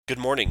Good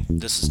morning.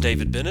 This is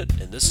David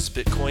Bennett, and this is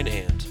Bitcoin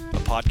And, a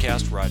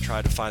podcast where I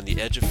try to find the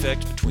edge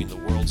effect between the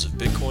worlds of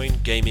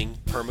Bitcoin, gaming,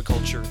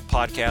 permaculture,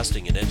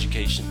 podcasting, and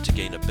education to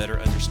gain a better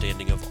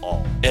understanding of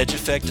all. Edge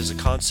effect is a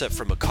concept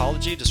from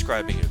ecology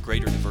describing a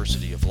greater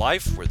diversity of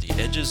life where the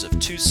edges of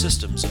two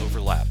systems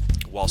overlap.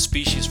 While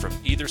species from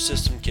either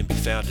system can be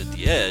found at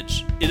the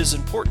edge, it is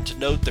important to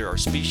note there are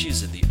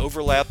species in the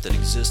overlap that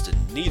exist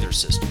in neither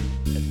system,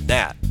 and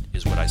that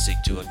is what I seek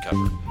to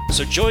uncover.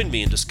 So join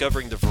me in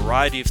discovering the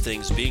variety of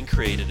things being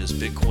created as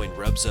Bitcoin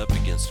rubs up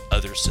against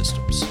other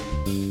systems.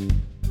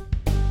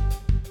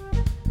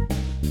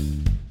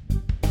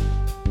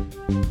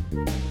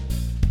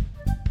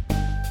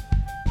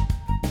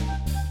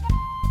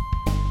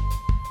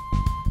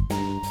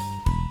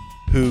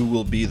 Who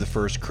will be the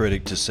first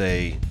critic to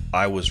say,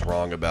 I was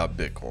wrong about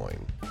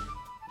Bitcoin?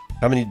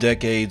 How many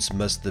decades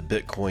must the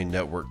Bitcoin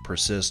network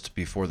persist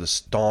before the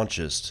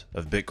staunchest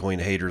of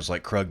Bitcoin haters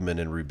like Krugman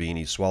and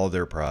Rubini swallow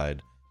their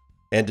pride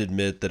and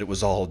admit that it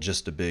was all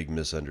just a big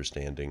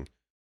misunderstanding?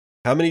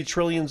 How many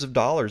trillions of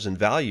dollars in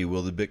value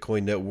will the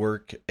Bitcoin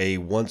network, a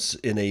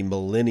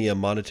once-in-a-millennia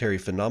monetary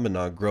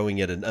phenomenon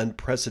growing at an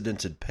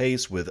unprecedented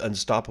pace with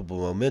unstoppable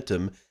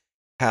momentum,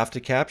 have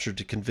to capture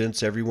to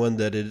convince everyone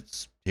that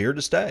it's here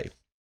to stay?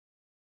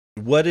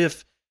 What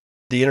if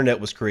the internet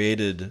was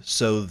created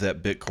so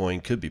that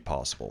Bitcoin could be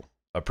possible?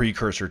 A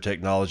precursor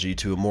technology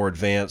to a more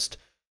advanced,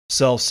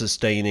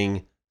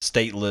 self-sustaining,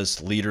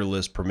 stateless,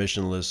 leaderless,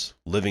 permissionless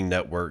living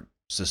network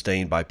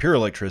sustained by pure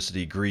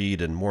electricity,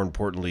 greed, and more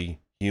importantly,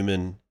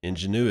 human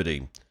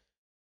ingenuity,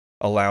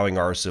 allowing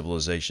our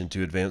civilization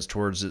to advance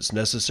towards its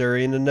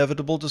necessary and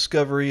inevitable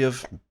discovery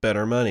of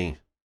better money.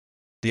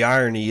 The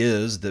irony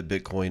is that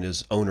Bitcoin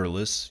is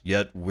ownerless,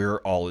 yet we're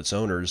all its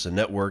owners, a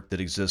network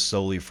that exists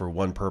solely for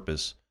one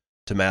purpose: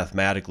 to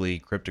mathematically,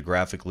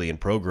 cryptographically,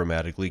 and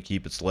programmatically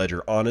keep its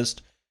ledger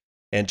honest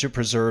and to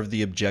preserve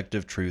the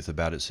objective truth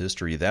about its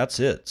history.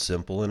 That's it,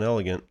 simple and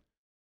elegant.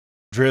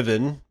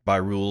 Driven by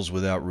rules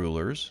without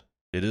rulers,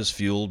 it is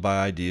fueled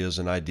by ideas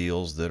and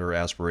ideals that are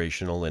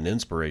aspirational and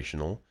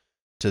inspirational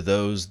to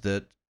those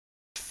that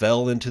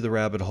fell into the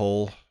rabbit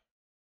hole.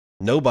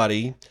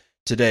 Nobody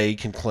today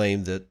can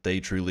claim that they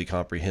truly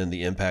comprehend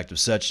the impact of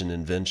such an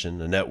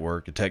invention, a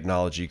network, a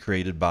technology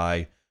created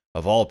by,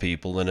 of all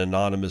people, an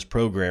anonymous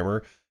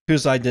programmer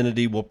whose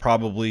identity will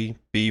probably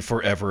be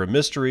forever a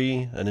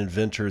mystery, an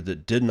inventor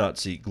that did not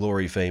seek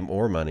glory, fame,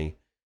 or money.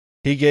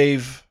 He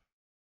gave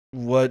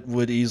what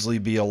would easily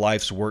be a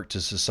life's work to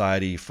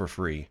society for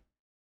free.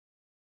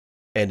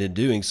 And in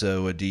doing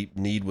so, a deep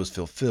need was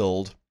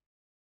fulfilled,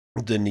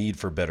 the need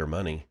for better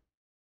money.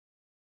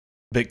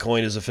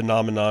 Bitcoin is a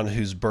phenomenon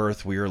whose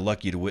birth we are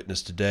lucky to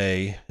witness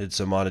today. It's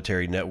a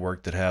monetary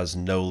network that has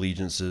no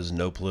allegiances,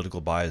 no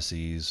political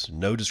biases,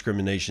 no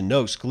discrimination,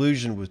 no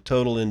exclusion, with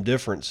total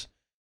indifference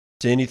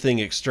to anything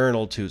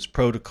external to its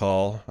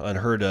protocol,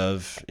 unheard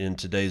of in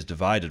today's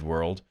divided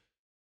world.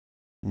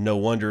 No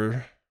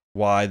wonder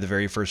why the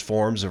very first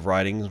forms of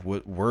writing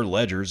were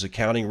ledgers,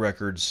 accounting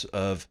records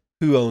of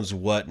who owns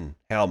what and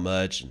how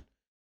much, and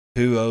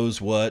who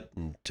owes what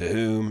and to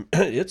whom.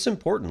 It's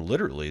important,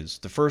 literally. It's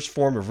the first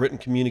form of written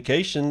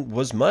communication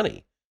was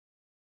money.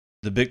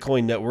 The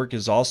Bitcoin network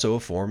is also a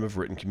form of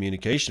written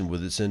communication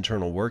with its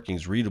internal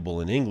workings readable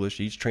in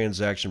English. Each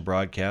transaction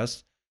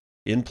broadcasts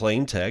in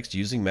plain text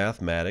using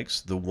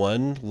mathematics, the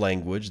one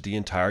language the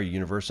entire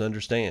universe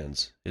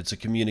understands. It's a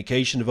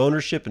communication of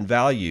ownership and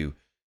value.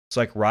 It's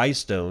like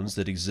rhinestones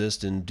that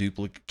exist in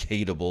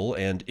duplicatable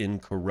and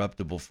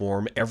incorruptible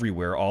form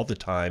everywhere all the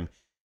time,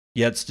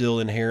 yet still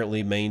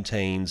inherently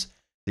maintains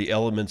the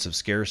elements of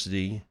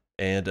scarcity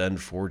and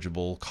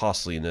unforgeable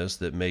costliness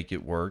that make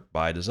it work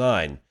by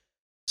design.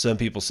 Some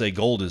people say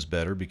gold is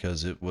better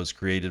because it was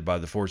created by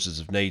the forces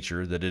of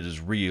nature, that it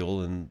is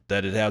real, and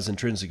that it has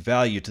intrinsic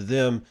value to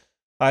them.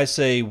 I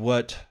say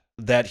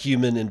that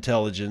human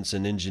intelligence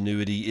and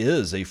ingenuity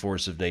is a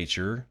force of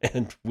nature,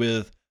 and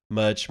with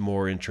much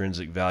more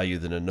intrinsic value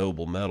than a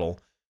noble metal.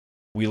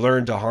 We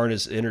learn to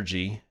harness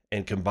energy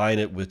and combine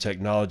it with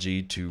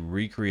technology to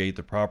recreate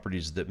the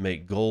properties that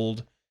make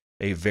gold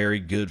a very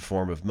good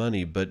form of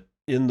money, but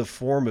in the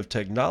form of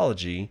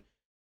technology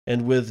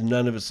and with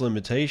none of its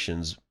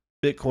limitations.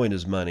 Bitcoin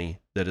is money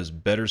that is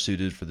better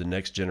suited for the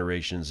next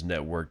generation's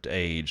networked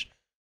age.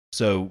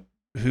 So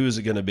who is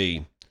it going to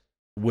be?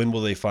 When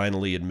will they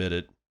finally admit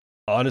it?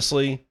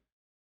 Honestly,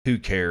 who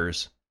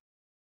cares?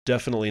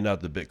 Definitely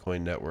not the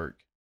Bitcoin network.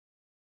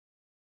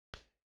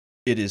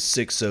 It is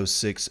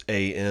 6:06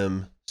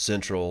 a.m.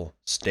 Central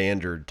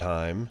Standard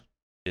Time.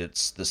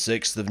 It's the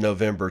 6th of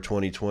November,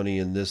 2020,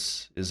 and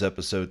this is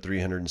episode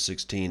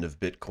 316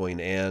 of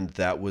Bitcoin And.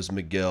 That was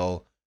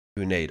Miguel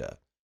Cuneta.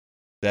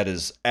 That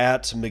is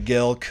at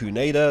Miguel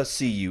Cuneta,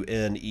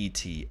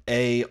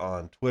 Cuneta,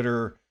 on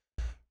Twitter.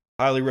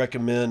 Highly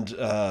recommend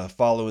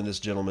following this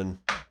gentleman.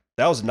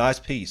 That was a nice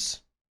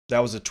piece. That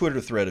was a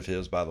Twitter thread of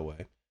his, by the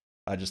way.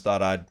 I just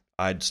thought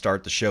I'd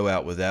start the show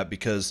out with that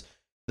because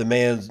the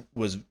man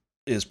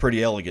is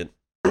pretty elegant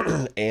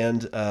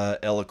and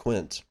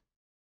eloquent.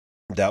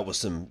 That was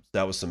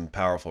some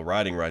powerful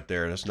writing right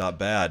there. That's not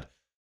bad.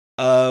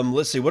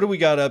 Let's see. What do we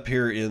got up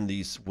here in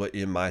these? What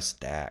in my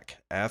stack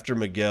after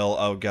Miguel?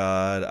 Oh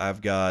God,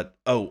 I've got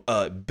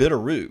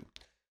Bitteroo.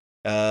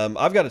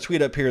 I've got a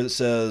tweet up here that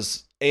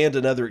says, and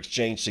another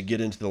exchange to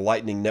get into the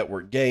Lightning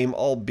Network game,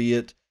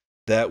 albeit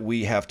that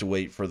we have to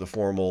wait for the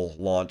formal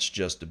launch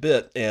just a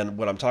bit. And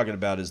what I'm talking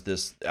about is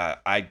this.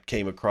 I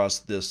came across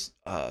this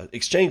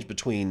exchange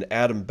between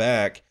Adam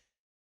Back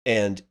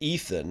and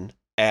Ethan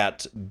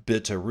at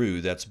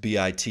Bitaroo. That's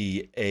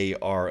Bitaroo.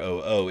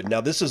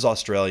 Now this is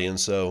Australian,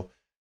 so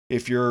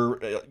if you're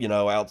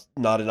out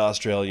not an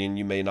Australian,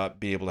 you may not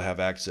be able to have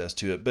access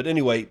to it. But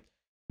anyway,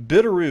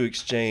 Bitaroo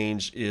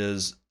Exchange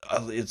is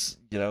it's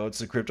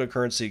a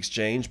cryptocurrency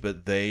exchange,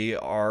 but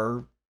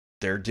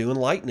they're doing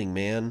Lightning,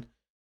 man.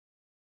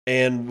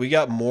 And we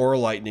got more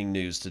Lightning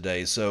news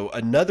today. So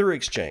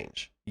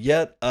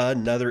yet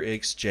another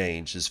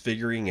exchange is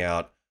figuring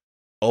out,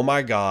 oh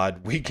my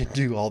God, we can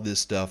do all this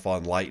stuff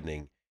on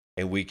Lightning,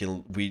 and we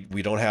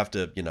don't have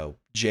to,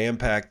 jam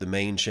pack the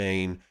main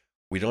chain.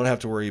 We don't have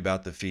to worry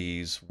about the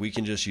fees. We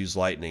can just use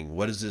Lightning.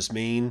 What does this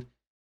mean?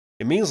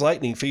 It means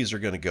Lightning fees are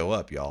going to go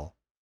up, y'all.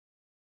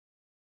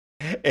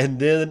 And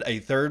then a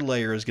third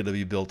layer is going to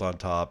be built on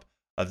top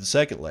of the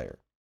second layer.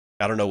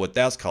 I don't know what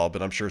that's called,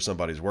 but I'm sure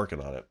somebody's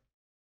working on it.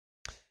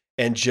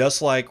 And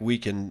just like we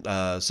can,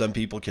 some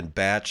people can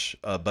batch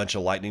a bunch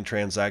of Lightning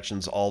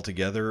transactions all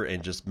together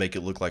and just make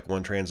it look like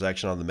one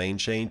transaction on the main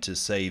chain to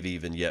save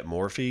even yet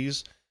more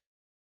fees.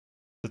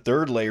 The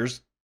third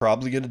layer's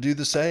probably going to do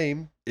the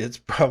same. It's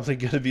probably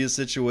going to be a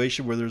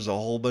situation where there's a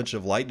whole bunch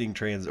of Lightning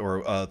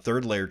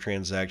third layer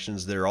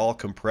transactions that are all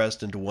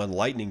compressed into one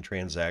Lightning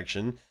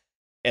transaction,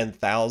 and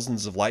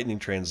thousands of Lightning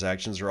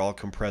transactions are all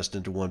compressed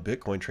into one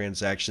Bitcoin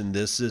transaction.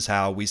 This is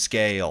how we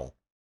scale.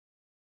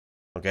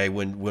 Okay,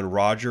 when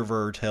Roger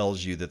Ver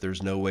tells you that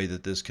there's no way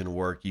that this can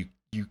work, you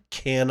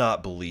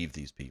cannot believe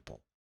these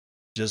people.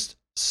 Just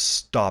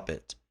stop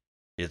it.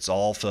 It's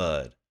all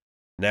FUD.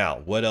 Now,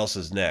 what else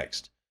is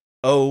next?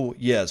 Oh,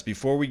 yes,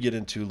 before we get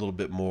into a little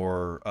bit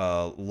more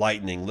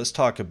Lightning, let's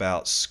talk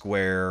about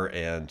Square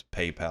and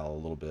PayPal a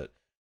little bit.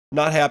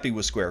 Not happy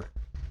with Square.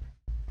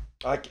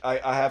 I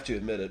have to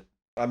admit it.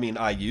 I mean,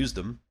 I used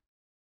them,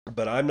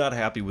 but I'm not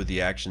happy with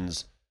the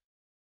actions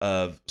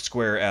of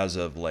Square as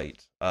of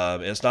late.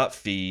 It's not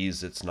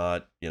fees. It's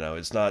not,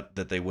 it's not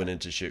that they went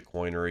into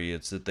shitcoinery.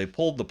 It's that they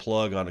pulled the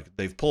plug on it.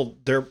 They've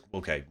pulled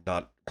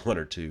not one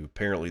or two.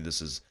 Apparently this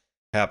has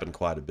happened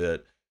quite a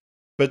bit,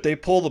 but they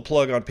pull the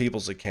plug on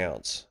people's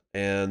accounts.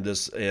 And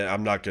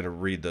I'm not going to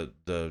read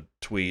the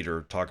tweet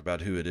or talk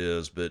about who it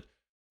is, but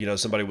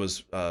somebody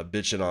was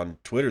bitching on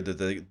Twitter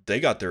that they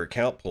got their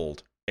account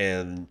pulled,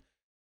 and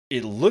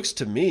it looks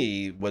to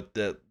me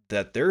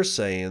that they're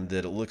saying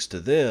that it looks to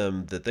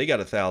them that they got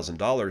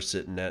 $1,000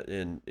 sitting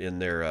in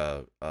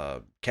their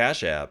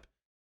Cash App,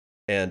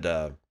 and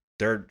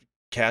their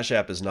Cash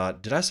App is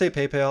not. Did I say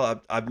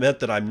PayPal? I meant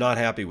that I'm not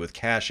happy with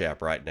Cash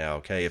App right now.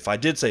 Okay, if I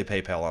did say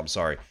PayPal, I'm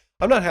sorry.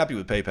 I'm not happy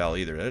with PayPal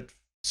either.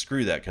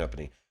 Screw that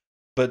company.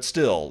 But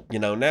still,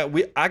 now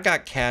I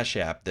got Cash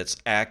App that's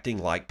acting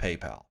like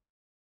PayPal.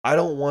 I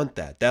don't want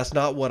that. That's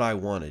not what I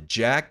wanted.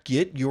 Jack,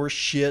 get your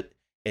shit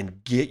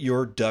and get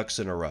your ducks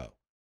in a row.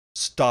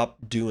 Stop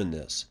doing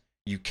this.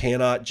 You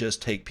cannot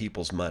just take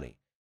people's money.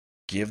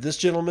 Give this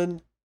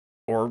gentleman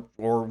or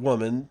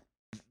woman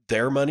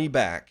their money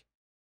back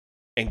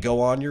and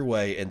go on your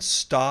way, and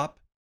stop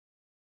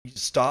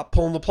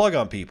pulling the plug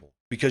on people,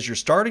 because you're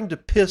starting to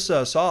piss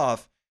us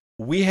off.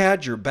 We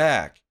had your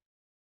back.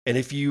 And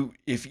if you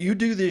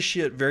do this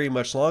shit very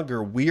much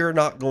longer, we are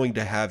not going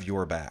to have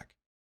your back.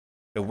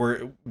 And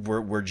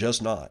we're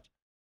just not.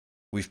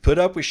 We've put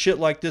up with shit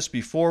like this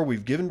before.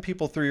 We've given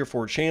people 3 or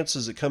 4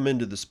 chances that come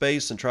into the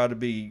space and try to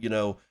be,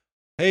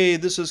 hey,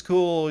 this is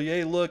cool.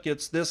 Yay, look,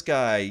 it's this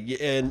guy.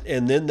 And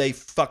then they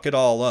fuck it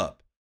all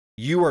up.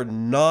 You are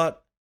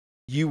not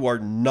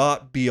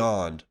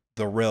beyond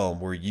the realm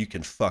where you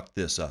can fuck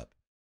this up.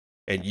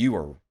 And you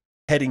are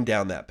heading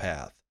down that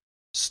path.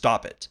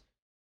 Stop it.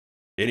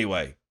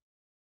 Anyway,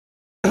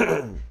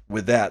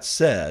 with that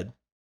said,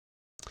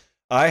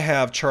 I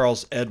have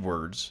Charles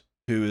Edwards,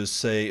 who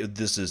is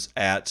this is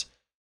at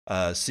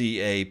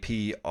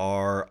CAPRIOLEIO.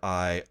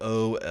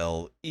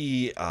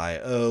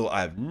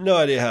 I have no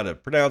idea how to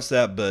pronounce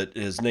that, but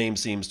his name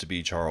seems to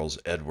be Charles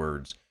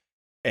Edwards.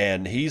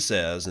 And he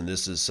says, and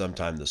this is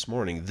sometime this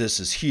morning, this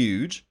is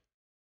huge.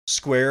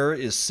 Square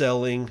is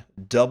selling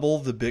double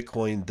the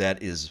Bitcoin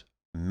that is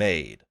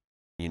made,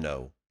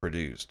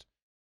 produced.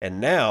 And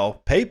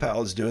now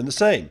PayPal is doing the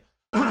same.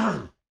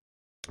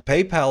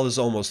 PayPal is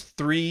almost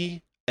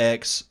 3x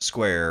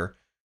Square.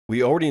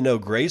 We already know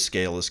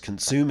Grayscale is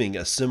consuming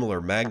a similar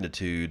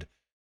magnitude.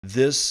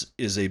 This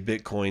is a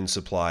Bitcoin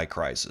supply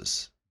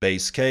crisis.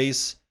 Base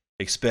case,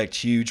 expect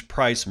huge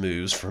price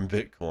moves from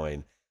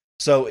Bitcoin.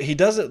 So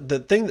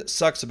the thing that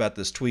sucks about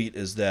this tweet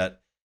is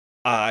that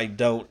I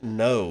don't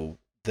know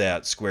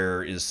that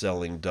Square is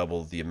selling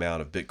double the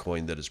amount of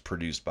Bitcoin that is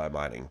produced by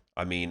mining.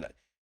 I mean,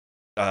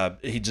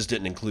 he just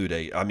didn't include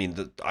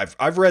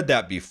I've read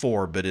that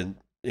before, but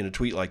in a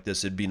tweet like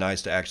this, it'd be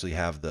nice to actually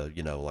have the,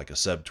 like a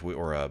subtweet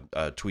or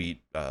a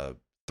tweet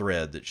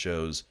thread that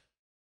shows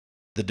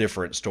the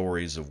different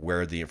stories of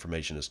where the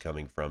information is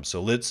coming from.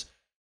 So let's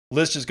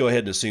just go ahead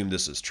and assume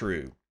this is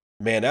true.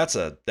 Man,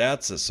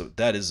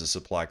 that is a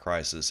supply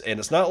crisis. And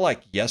it's not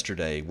like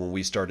yesterday when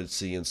we started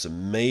seeing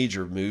some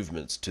major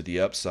movements to the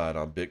upside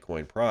on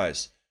Bitcoin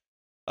price.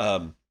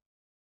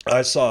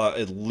 I saw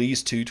at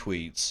least two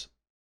tweets,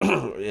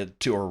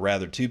 or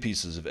rather two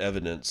pieces of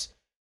evidence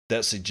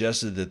that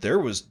suggested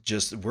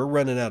that we're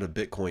running out of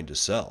Bitcoin to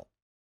sell.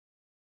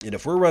 And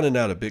if we're running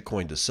out of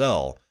Bitcoin to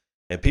sell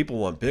and people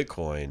want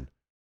Bitcoin,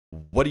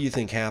 what do you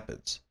think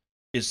happens?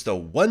 It's the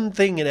one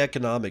thing in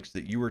economics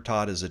that you were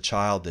taught as a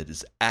child that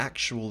is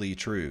actually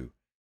true.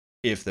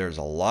 If there's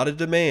a lot of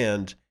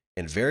demand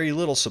and very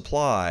little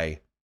supply,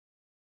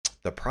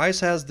 the price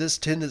has this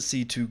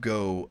tendency to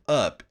go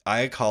up.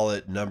 I call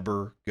it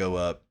number go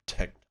up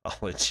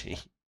technology.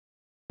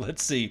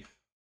 Let's see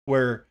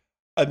where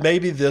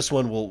maybe this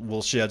one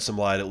will shed some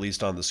light, at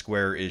least on the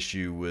Square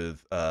issue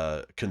with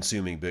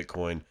consuming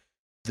Bitcoin.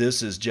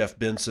 This is Jeff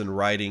Benson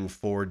writing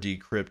for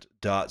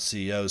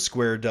Decrypt.co.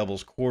 Square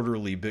doubles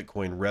quarterly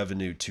Bitcoin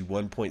revenue to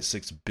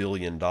 $1.6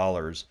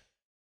 billion.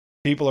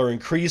 People are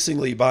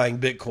increasingly buying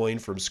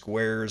Bitcoin from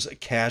Square's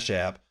Cash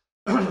App.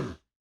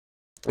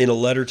 In a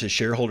letter to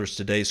shareholders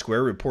today,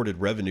 Square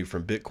reported revenue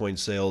from Bitcoin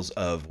sales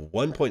of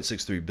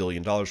 $1.63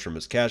 billion from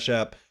its Cash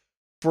App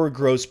for a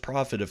gross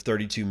profit of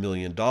 $32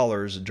 million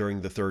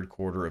during the third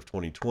quarter of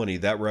 2020.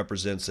 That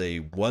represents a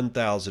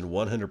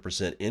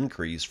 1,100%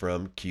 increase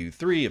from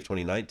Q3 of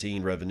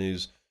 2019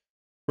 revenues.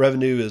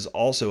 Revenue is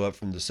also up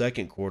from the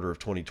second quarter of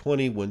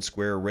 2020 when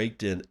Square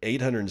raked in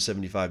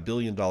 $875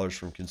 billion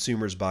from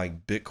consumers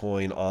buying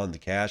Bitcoin on the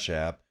Cash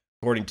App.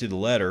 According to the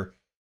letter,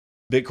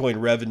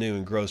 Bitcoin revenue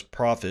and gross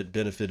profit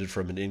benefited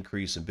from an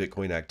increase in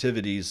Bitcoin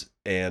activities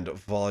and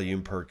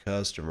volume per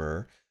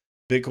customer.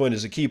 Bitcoin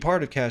is a key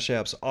part of Cash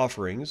App's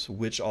offerings,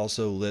 which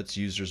also lets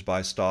users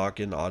buy stock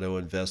and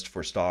auto-invest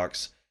for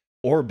stocks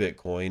or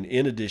Bitcoin,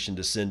 in addition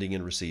to sending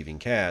and receiving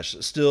cash.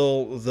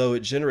 Still, though it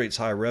generates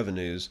high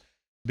revenues,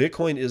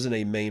 Bitcoin isn't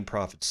a main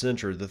profit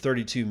center. The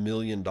 $32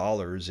 million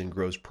in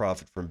gross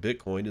profit from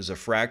Bitcoin is a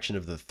fraction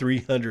of the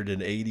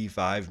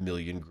 $385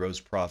 million gross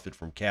profit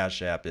from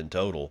Cash App in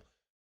total.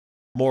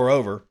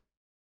 Moreover,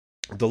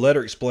 the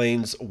letter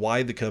explains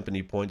why the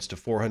company points to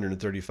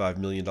 $435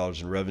 million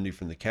in revenue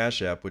from the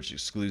Cash App, which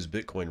excludes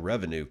Bitcoin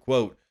revenue.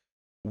 Quote,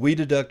 "We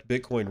deduct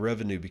Bitcoin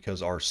revenue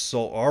because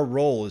our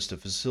role is to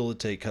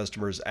facilitate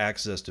customers'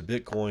 access to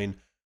Bitcoin.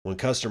 When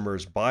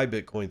customers buy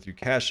Bitcoin through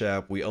Cash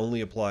App, we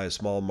only apply a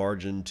small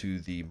margin to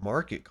the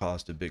market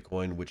cost of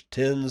Bitcoin, which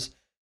tends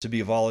to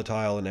be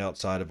volatile and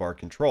outside of our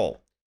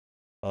control."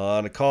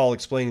 On a call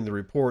explaining the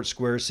report,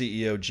 Square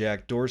CEO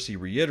Jack Dorsey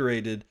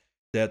reiterated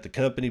that the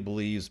company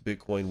believes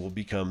Bitcoin will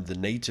become the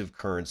native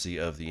currency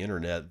of the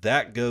internet.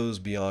 That goes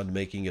beyond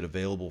making it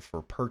available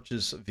for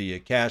purchase via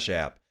Cash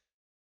App.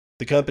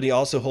 The company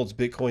also holds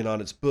Bitcoin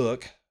on its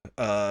book.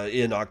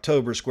 In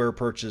October, Square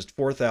purchased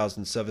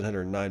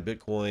 4,709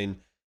 Bitcoin,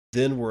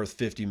 then worth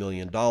 $50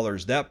 million.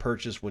 That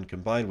purchase, when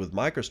combined with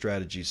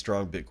MicroStrategy's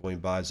strong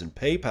Bitcoin buys and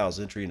PayPal's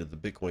entry into the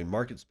Bitcoin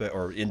market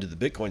into the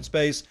Bitcoin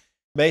space,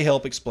 may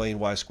help explain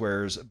why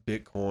Square's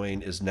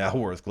Bitcoin is now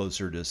worth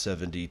closer to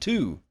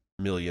 $72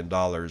 million.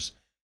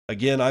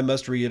 Again, I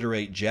must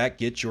reiterate, Jack,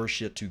 get your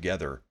shit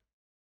together.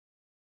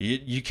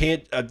 You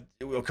can't,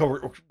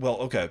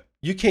 okay,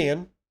 you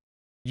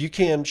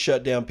can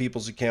shut down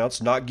people's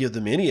accounts, not give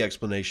them any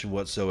explanation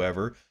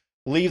whatsoever,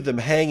 leave them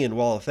hanging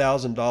while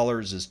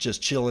 $1,000 is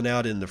just chilling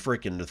out in the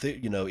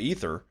freaking,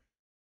 ether.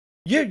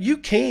 Yeah, you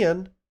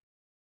can.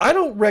 I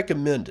don't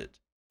recommend it.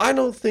 I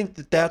don't think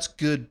that that's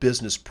good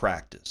business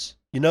practice.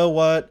 You know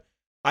what?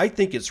 I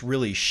think it's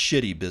really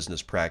shitty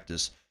business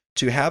practice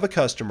to have a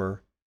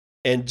customer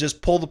and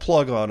just pull the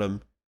plug on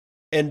them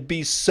and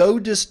be so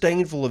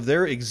disdainful of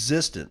their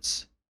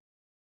existence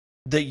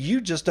that you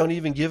just don't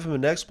even give him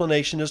an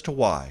explanation as to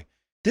why.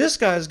 This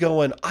guy's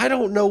going, I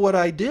don't know what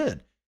I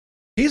did.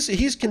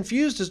 He's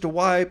confused as to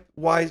why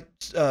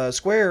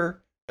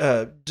Square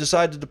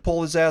decided to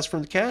pull his ass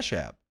from the Cash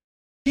App.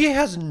 He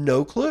has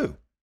no clue.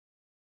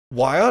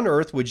 Why on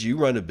earth would you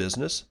run a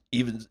business?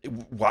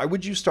 Why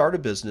would you start a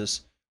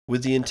business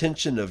with the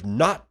intention of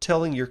not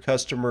telling your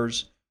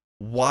customers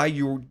why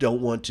you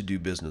don't want to do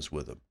business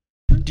with them?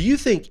 Do you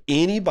think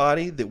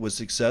anybody that was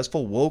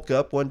successful woke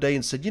up one day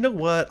and said, you know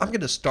what, I'm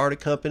going to start a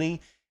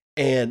company,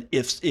 and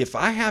if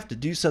I have to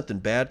do something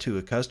bad to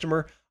a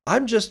customer,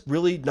 I'm just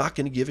really not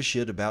going to give a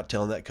shit about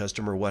telling that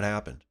customer what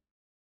happened?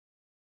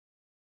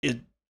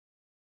 It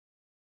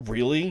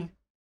really?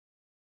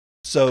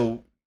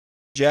 So,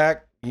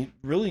 Jack,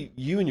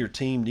 you and your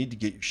team need to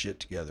get your shit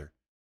together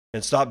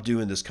and stop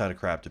doing this kind of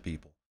crap to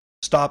people.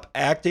 Stop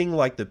acting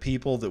like the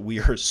people that we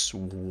are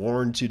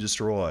sworn to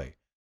destroy.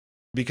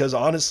 Because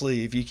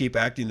honestly, if you keep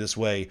acting this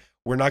way,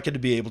 we're not going to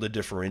be able to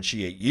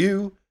differentiate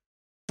you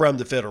from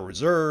the Federal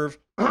Reserve,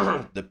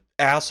 the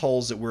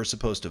assholes that we're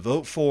supposed to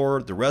vote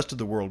for, the rest of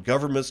the world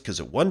governments, because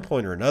at one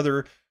point or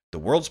another, The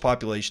world's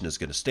population is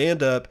going to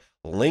stand up,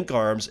 link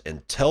arms,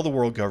 and tell the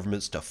world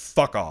governments to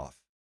fuck off.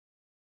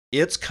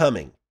 It's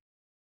coming.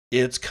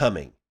 It's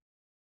coming.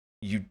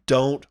 You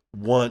don't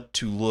want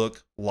to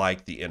look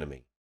like the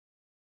enemy.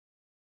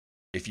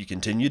 If you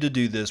continue to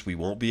do this, we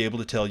won't be able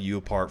to tell you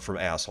apart from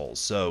assholes.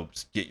 So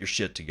get your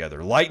shit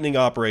together. Lightning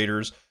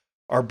operators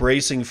are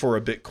bracing for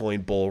a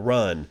Bitcoin bull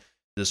run.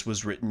 This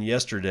was written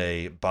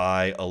yesterday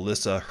by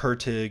Alyssa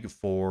Hertig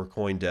for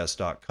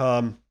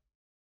Coindesk.com.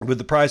 With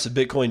the price of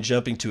Bitcoin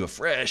jumping to a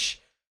fresh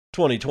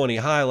 2020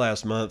 high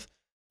last month,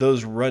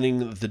 those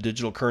running the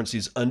digital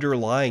currency's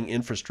underlying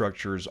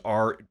infrastructures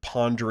are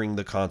pondering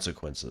the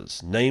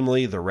consequences.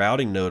 Namely, the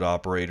routing node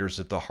operators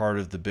at the heart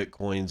of the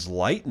Bitcoin's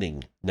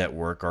Lightning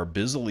Network are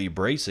busily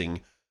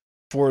bracing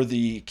for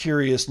the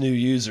curious new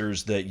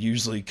users that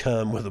usually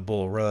come with a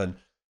bull run.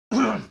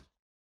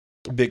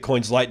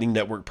 Bitcoin's Lightning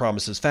Network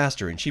promises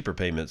faster and cheaper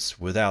payments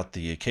without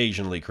the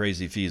occasionally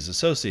crazy fees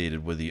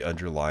associated with the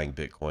underlying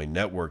Bitcoin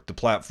network. The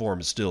platform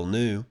is still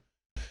new.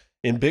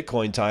 In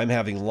Bitcoin time,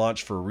 having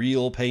launched for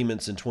real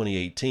payments in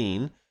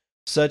 2018,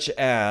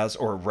 as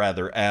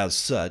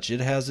such, it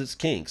has its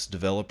kinks.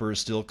 Developers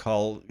still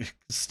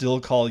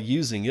call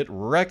using it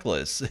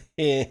reckless.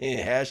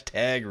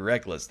 Hashtag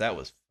reckless. That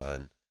was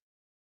fun.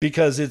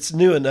 Because it's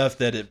new enough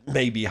that it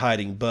may be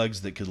hiding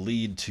bugs that could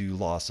lead to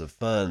loss of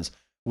funds.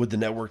 Would the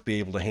network be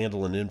able to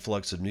handle an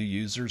influx of new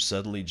users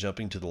suddenly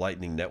jumping to the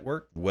Lightning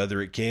Network?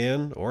 Whether it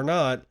can or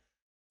not,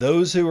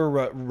 those who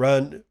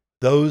run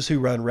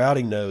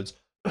routing nodes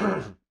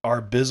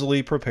are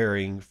busily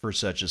preparing for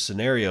such a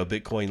scenario.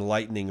 Bitcoin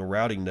Lightning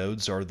routing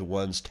nodes are the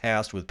ones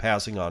tasked with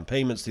passing on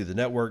payments through the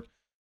network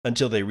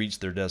until they reach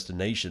their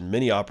destination.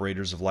 Many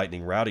operators of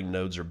Lightning routing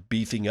nodes are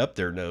beefing up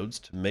their nodes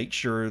to make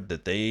sure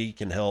that they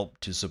can help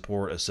to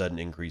support a sudden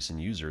increase in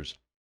users.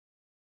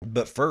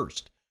 But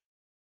first,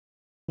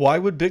 why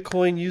would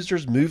Bitcoin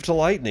users move to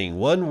Lightning?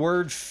 One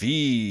word: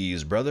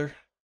 fees, brother.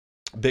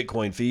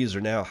 Bitcoin fees are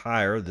now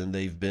higher than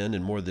they've been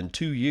in more than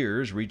 2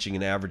 years, reaching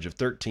an average of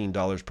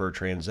 $13 per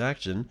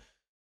transaction.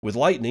 With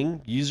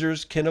Lightning,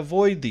 users can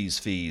avoid these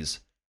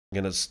fees.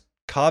 I'm going to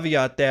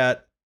caveat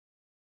that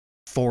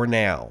for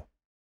now.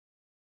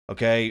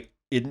 Okay,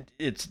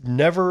 it's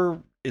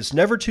never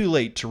too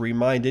late to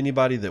remind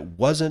anybody that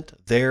wasn't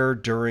there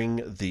during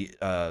the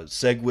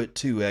SegWit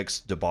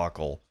 2x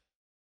debacle.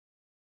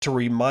 To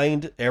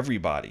remind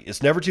everybody,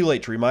 it's never too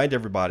late to remind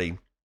everybody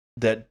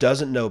that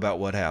doesn't know about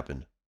what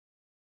happened,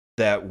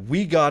 that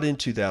we got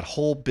into that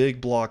whole big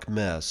block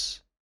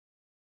mess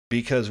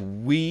because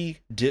we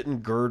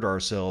didn't gird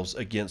ourselves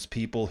against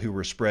people who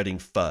were spreading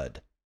FUD.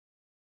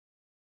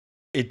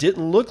 It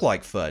didn't look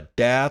like FUD.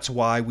 That's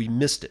why we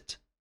missed it.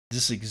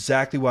 This is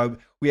exactly why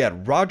we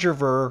had Roger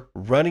Ver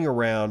running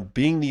around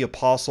being the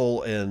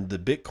apostle and the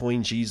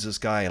Bitcoin Jesus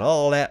guy and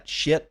all that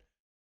shit.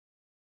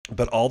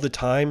 But all the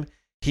time,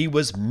 he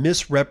was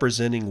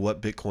misrepresenting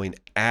what Bitcoin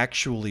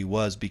actually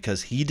was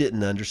because he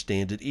didn't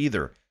understand it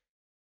either.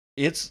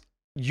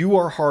 You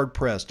are hard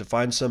pressed to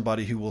find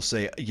somebody who will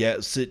say,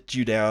 sit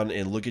you down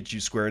and look at you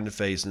square in the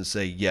face and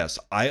say, yes,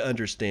 I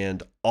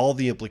understand all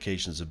the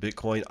implications of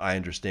Bitcoin. I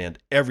understand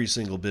every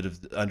single bit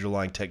of the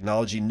underlying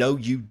technology. No,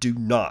 you do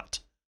not.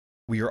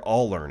 We are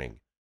all learning.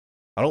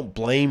 I don't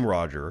blame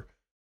Roger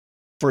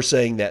for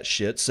saying that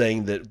shit,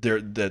 saying that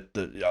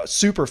they're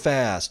super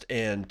fast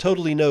and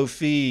totally no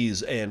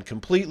fees and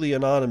completely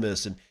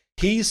anonymous. And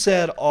he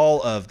said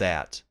all of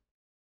that,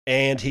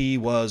 and he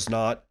was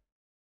not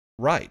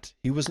right.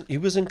 He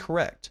was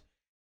incorrect.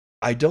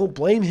 I don't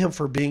blame him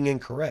for being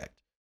incorrect.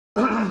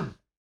 I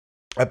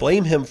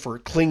blame him for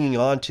clinging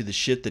on to the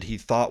shit that he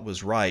thought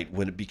was right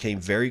when it became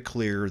very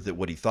clear that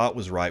what he thought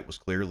was right was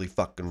clearly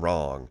fucking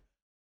wrong.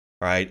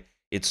 Right?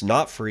 It's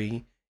not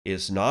free.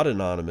 It's not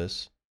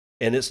anonymous.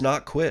 And it's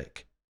not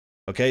quick.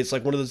 Okay? It's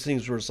like one of those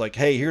things where it's like,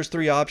 hey, here's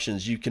 3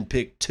 options. You can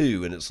pick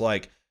 2. And it's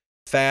like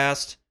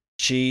fast,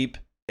 cheap,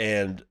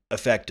 and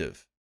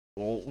effective.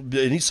 Well,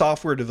 any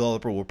software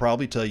developer will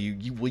probably tell you,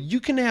 you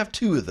can have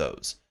 2 of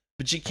those,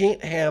 but you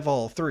can't have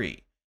all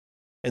 3.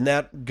 And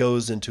that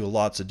goes into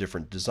lots of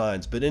different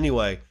designs. But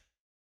anyway,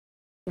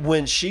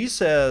 when she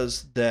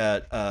says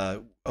that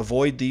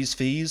avoid these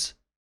fees,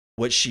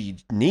 what she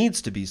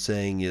needs to be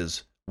saying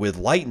is, with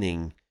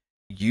Lightning,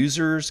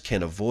 users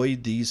can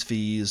avoid these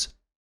fees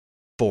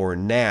for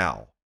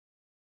now.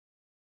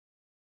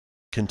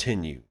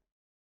 Continue.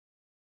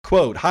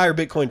 Quote, higher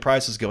Bitcoin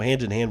prices go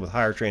hand in hand with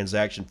higher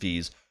transaction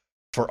fees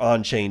for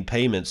on-chain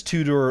payments.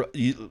 Tudor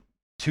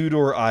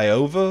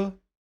Iova,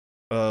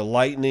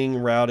 Lightning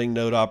routing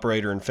node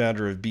operator and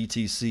founder of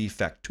BTC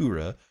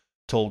Factura,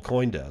 told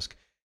CoinDesk.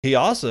 He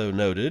also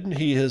noted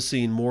he has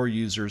seen more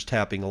users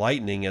tapping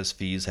Lightning as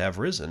fees have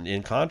risen.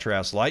 In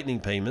contrast,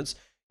 Lightning payments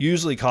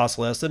usually cost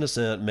less than a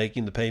cent,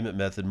 making the payment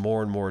method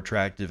more and more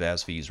attractive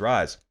as fees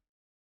rise.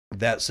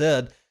 That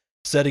said,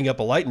 setting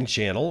up a Lightning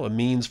channel, a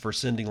means for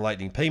sending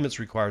Lightning payments,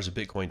 requires a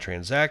Bitcoin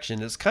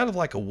transaction. It's kind of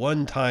like a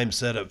one-time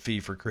setup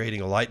fee for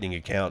creating a Lightning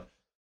account.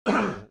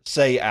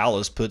 Say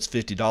Alice puts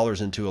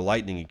 $50 into a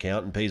Lightning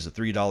account and pays a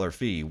 $3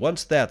 fee.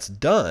 Once that's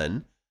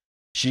done,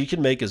 She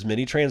can make as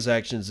many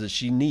transactions as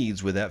she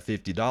needs with that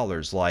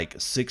 $50, like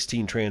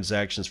 16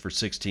 transactions for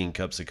 16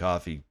 cups of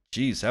coffee.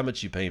 Geez, how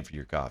much you paying for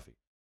your coffee?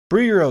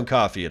 Brew your own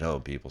coffee at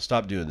home, people.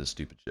 Stop doing this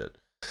stupid shit.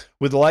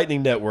 With the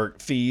Lightning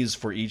Network, fees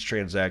for each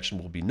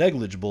transaction will be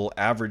negligible,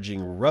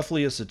 averaging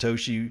roughly a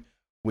Satoshi,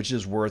 which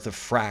is worth a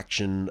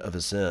fraction of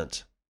a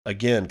cent.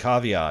 Again,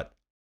 caveat,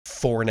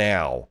 for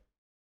now.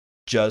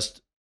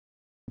 Just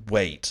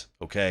wait,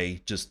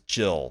 okay? Just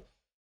chill.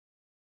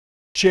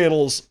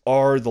 Channels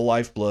are the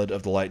lifeblood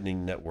of the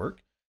Lightning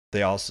Network.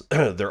 They're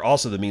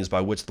also the means by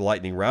which the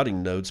Lightning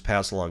routing nodes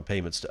pass along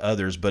payments to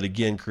others, but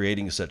again,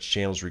 creating such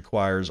channels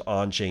requires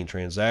on-chain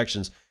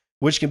transactions,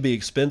 which can be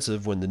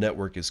expensive when the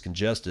network is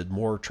congested.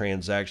 More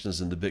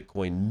transactions in the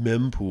Bitcoin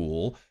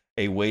mempool,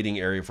 a waiting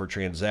area for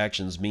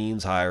transactions,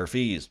 means higher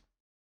fees.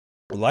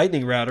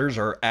 Lightning routers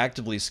are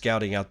actively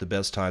scouting out the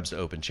best times to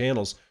open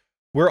channels.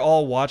 We're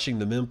all watching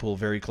the mempool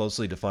very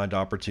closely to find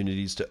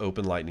opportunities to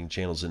open Lightning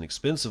channels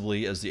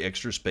inexpensively as the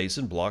extra space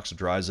in blocks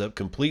dries up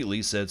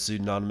completely, said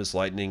pseudonymous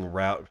Lightning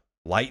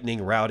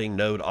routing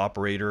node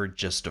operator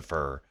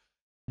Justifer.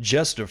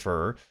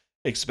 Justifer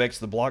expects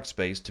the block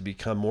space to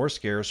become more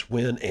scarce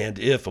when and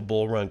if a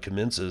bull run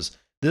commences.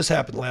 This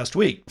happened last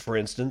week, for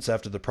instance,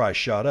 after the price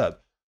shot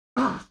up.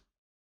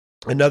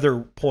 Another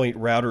point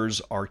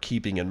routers are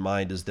keeping in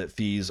mind is that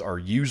fees are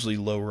usually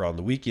lower on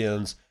the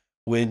weekends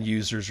when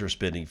users are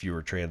spending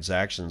fewer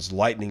transactions.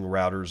 Lightning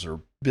routers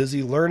are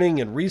busy learning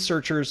and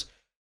researching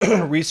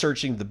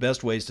the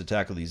best ways to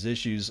tackle these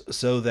issues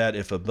so that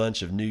if a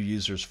bunch of new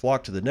users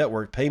flock to the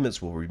network,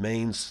 payments will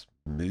remain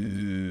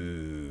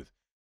smooth.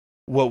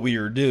 What we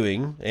are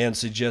doing and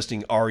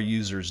suggesting our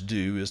users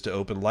do is to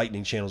open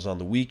Lightning channels on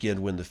the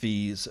weekend when the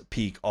fees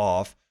peak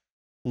off.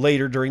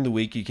 Later during the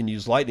week, you can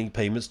use Lightning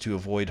payments to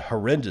avoid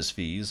horrendous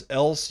fees,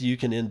 else you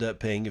can end up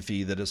paying a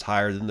fee that is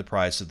higher than the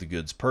price of the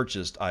goods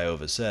purchased,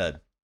 Iova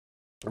said.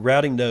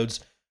 Routing nodes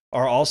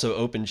are also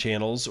open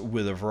channels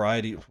with a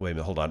variety.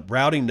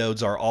 Routing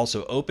nodes are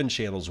also open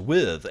channels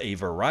with a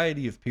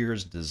variety of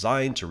peers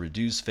designed to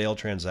reduce failed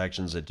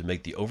transactions and to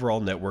make the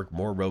overall network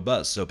more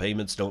robust so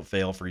payments don't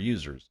fail for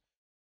users.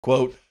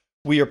 Quote,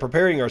 "We are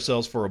preparing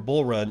ourselves for a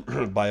bull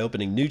run by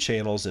opening new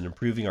channels and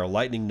improving our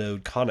Lightning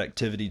node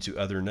connectivity to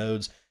other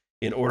nodes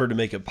in order to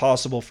make it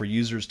possible for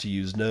users to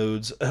use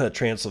nodes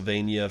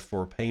Transylvania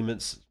for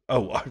payments.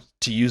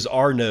 To use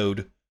our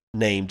node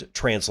named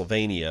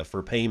Transylvania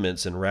for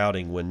payments and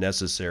routing when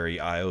necessary,"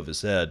 Iova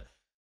said.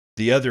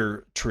 The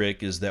other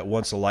trick is that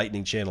once a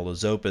Lightning channel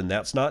is open,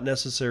 that's not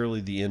necessarily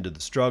the end of the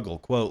struggle.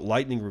 Quote,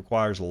 "Lightning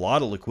requires a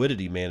lot of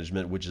liquidity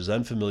management, which is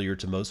unfamiliar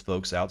to most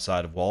folks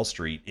outside of Wall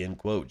Street," end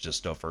quote,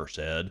 Justifer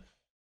said.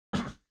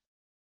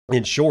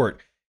 In short,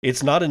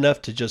 it's not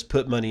enough to just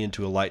put money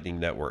into a Lightning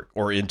network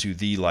or into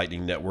the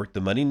Lightning network. The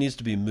money needs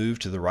to be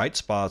moved to the right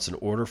spots in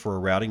order for a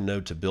routing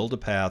node to build a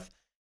path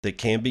that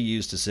can be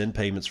used to send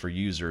payments for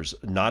users.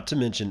 Not to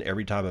mention,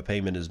 every time a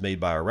payment is made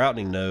by a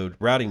routing node,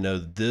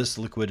 this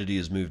liquidity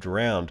is moved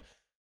around.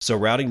 So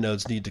routing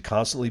nodes need to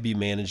constantly be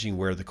managing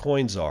where the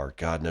coins are.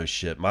 God, no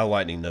shit. My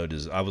Lightning node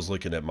I was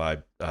looking at my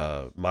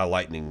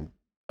Lightning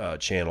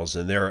channels,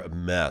 and they're a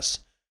mess.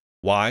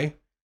 Why?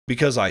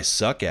 Because I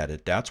suck at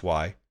it. That's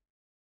why.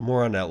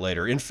 More on that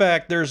later. In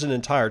fact, there's an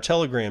entire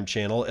Telegram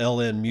channel,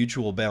 LN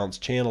Mutual Balance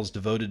Channels,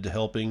 devoted to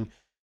helping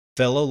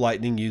fellow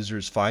Lightning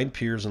users find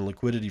peers and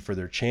liquidity for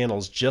their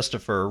channels.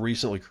 Justifer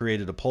recently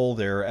created a poll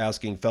there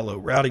asking fellow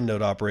routing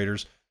node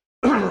operators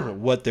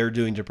what they're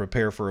doing to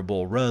prepare for a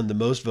bull run. The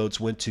most votes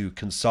went to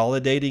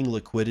consolidating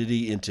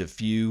liquidity into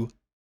few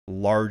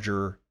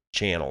larger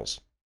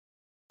channels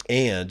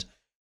and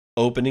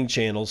opening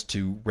channels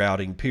to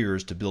routing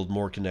peers to build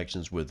more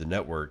connections with the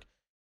network.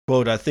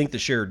 Quote, "I think the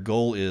shared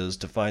goal is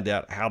to find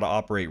out how to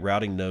operate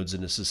routing nodes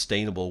in a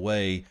sustainable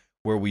way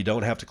where we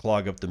don't have to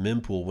clog up the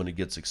mempool when it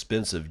gets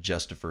expensive,"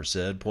 Justifer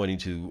said, pointing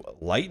to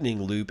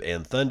Lightning Loop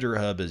and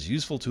Thunderhub as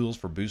useful tools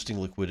for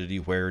boosting liquidity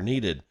where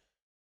needed.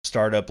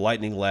 Startup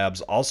Lightning Labs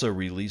also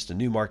released a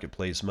new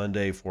marketplace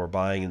Monday for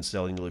buying and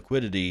selling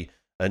liquidity,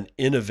 an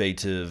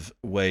innovative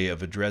way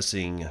of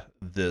addressing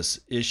this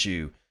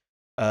issue.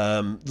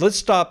 Let's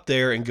stop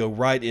there and go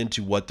right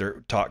into what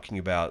they're talking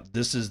about.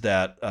 This is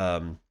that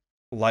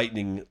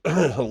Lightning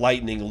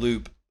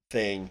Loop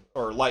thing,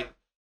 or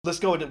let's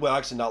go into, well,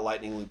 actually not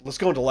Lightning Loop. Let's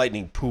go into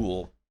Lightning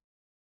Pool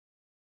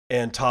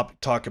and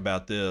talk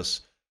about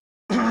this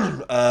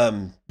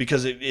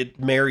because it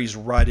marries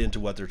right into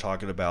what they're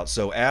talking about.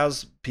 So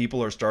as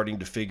people are starting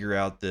to figure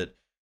out that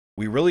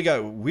we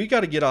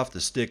got to get off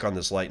the stick on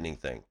this Lightning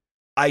thing.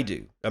 I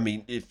do. I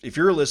mean, if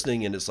you're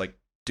listening and it's like,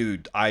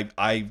 dude,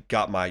 I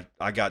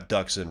got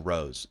ducks in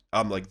rows,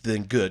 I'm like,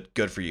 then good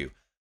for you.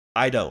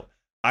 I don't.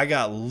 I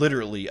got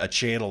literally a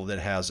channel that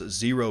has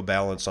zero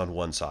balance on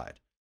one side.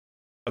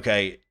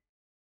 Okay,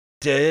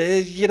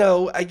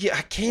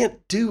 I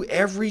can't do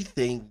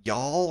everything,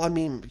 y'all. I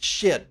mean,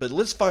 shit, but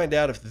let's find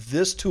out if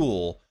this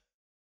tool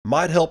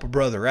might help a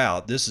brother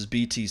out. This is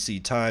BTC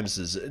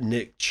Times'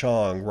 Nick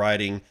Chong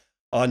writing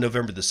on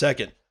November the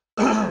 2nd.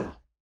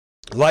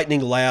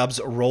 Lightning Labs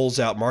rolls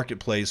out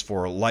marketplace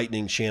for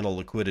Lightning channel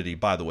liquidity.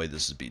 By the way,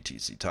 this is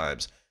BTC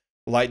Times.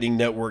 Lightning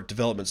Network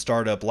development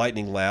startup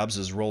Lightning Labs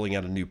is rolling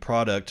out a new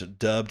product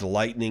dubbed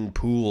Lightning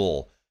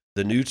Pool.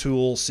 The new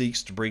tool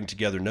seeks to bring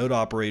together node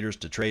operators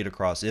to trade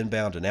across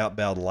inbound and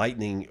outbound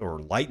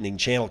Lightning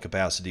channel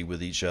capacity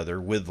with each other.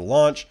 With the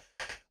launch,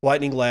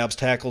 Lightning Labs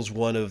tackles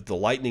one of the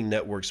Lightning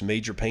Network's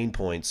major pain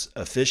points: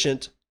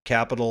 efficient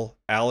capital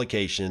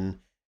allocation,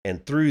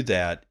 and through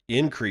that,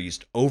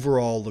 increased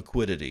overall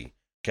liquidity.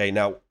 Okay,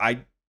 now I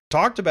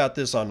talked about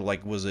this on,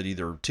 like, was it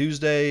either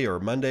Tuesday or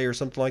Monday or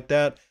something like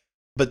that?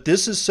 But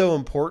this is so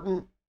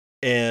important,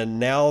 and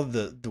now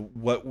the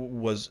what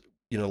was,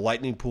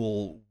 Lightning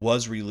Pool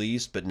was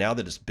released, but now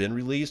that it's been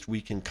released, we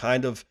can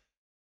kind of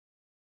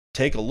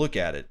take a look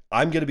at it.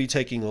 I'm going to be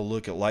taking a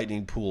look at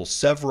Lightning Pool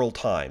several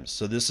times.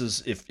 So this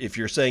is, if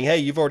you're saying, hey,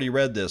 you've already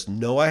read this.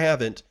 No, I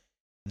haven't.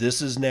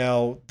 This is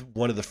now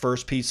one of the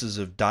first pieces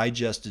of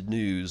digested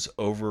news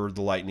over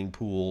the Lightning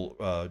Pool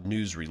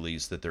news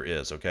release that there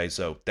is. Okay,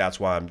 so that's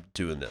why I'm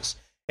doing this.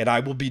 And I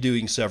will be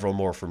doing several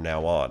more from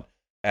now on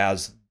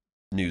as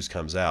news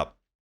comes out.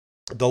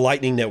 The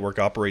Lightning Network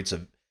operates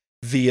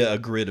via a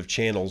grid of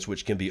channels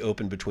which can be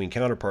opened between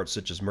counterparts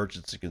such as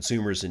merchants and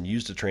consumers and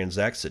used to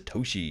transact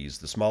Satoshis,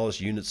 the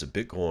smallest units of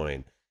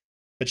Bitcoin.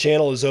 A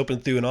channel is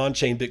opened through an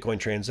on-chain Bitcoin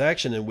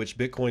transaction in which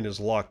Bitcoin is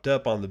locked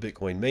up on the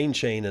Bitcoin main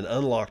chain and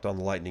unlocked on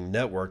the Lightning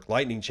Network.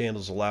 Lightning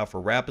channels allow for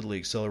rapidly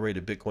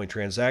accelerated Bitcoin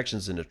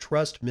transactions in a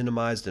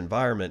trust-minimized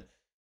environment.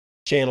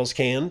 Channels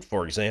can,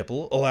 for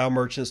example, allow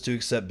merchants to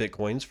accept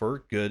Bitcoins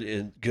for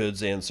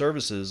goods and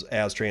services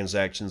as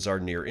transactions are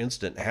near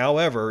instant.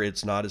 However,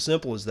 it's not as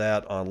simple as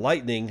that. On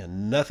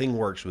Lightning, nothing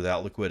works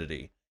without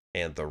liquidity,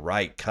 and the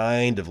right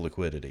kind of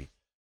liquidity.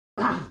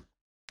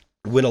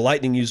 When a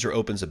Lightning user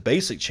opens a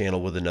basic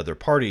channel with another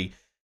party,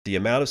 the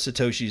amount of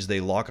Satoshis they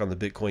lock on the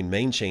Bitcoin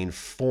main chain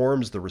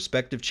forms the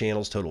respective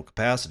channel's total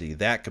capacity.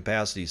 That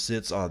capacity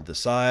sits on the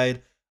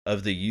side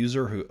of the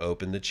user who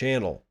opened the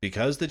channel.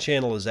 Because the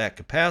channel is at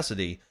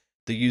capacity,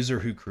 the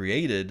user who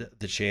created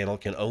the channel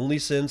can only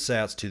send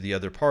sats to the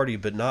other party,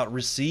 but not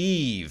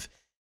receive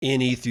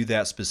any through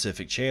that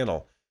specific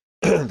channel.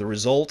 This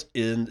results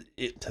in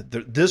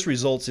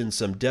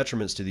some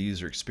detriments to the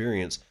user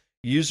experience.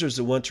 Users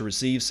that want to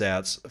receive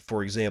sats,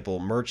 for example,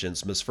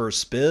 merchants, must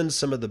first spend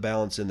some of the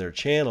balance in their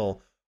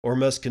channel or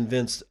must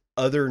convince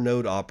other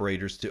node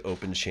operators to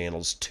open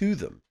channels to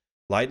them.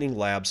 Lightning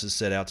Labs has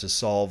set out to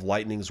solve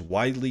Lightning's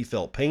widely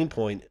felt pain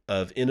point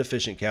of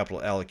inefficient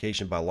capital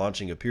allocation by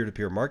launching a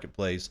peer-to-peer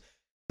marketplace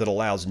that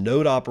allows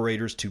node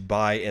operators to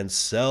buy and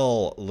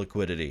sell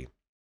liquidity.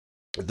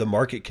 The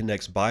market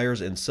connects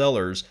buyers and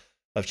sellers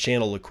of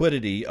channel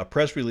liquidity. A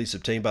press release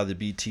obtained by the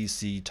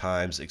BTC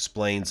Times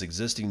explains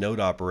existing node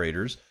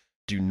operators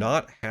do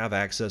not have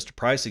access to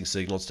pricing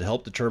signals to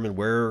help determine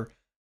where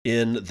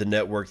in the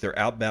network their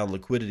outbound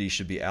liquidity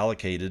should be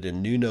allocated,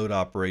 and new node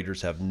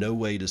operators have no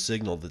way to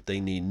signal that they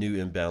need new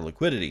inbound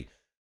liquidity.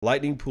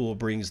 Lightning Pool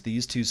brings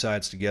these two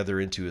sides together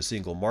into a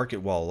single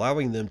market while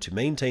allowing them to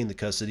maintain the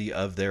custody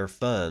of their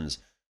funds.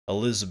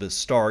 Elizabeth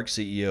Stark,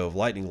 CEO of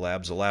Lightning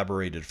Labs,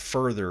 elaborated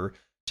further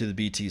to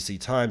the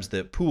BTC Times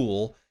that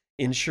Pool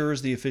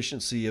ensures the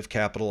efficiency of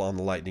capital on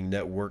the Lightning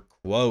Network.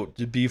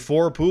 Quote,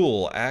 before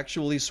Pool,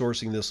 actually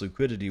sourcing this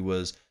liquidity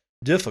was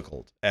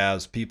difficult,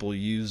 as people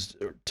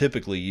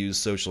typically use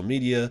social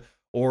media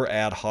or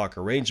ad hoc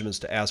arrangements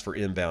to ask for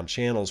inbound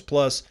channels.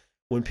 Plus,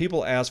 when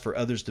people ask for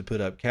others to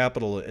put up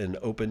capital and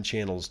open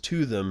channels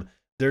to them,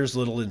 there's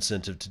little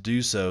incentive to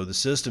do so. The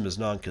system is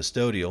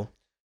non-custodial.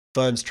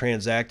 Funds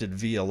transacted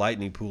via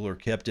Lightning Pool are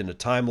kept in a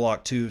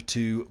time-locked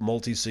 2-of-2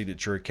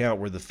 multi-signature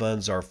account where the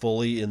funds are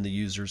fully in the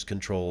user's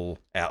control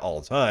at all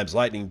times.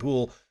 Lightning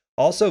Pool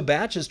also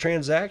batches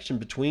transaction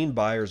between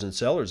buyers and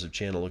sellers of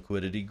channel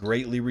liquidity,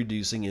 greatly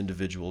reducing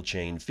individual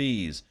chain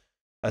fees.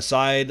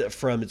 Aside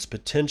from its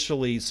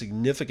potentially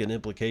significant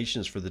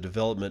implications for the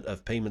development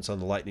of payments on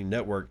the Lightning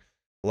Network,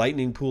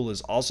 Lightning Pool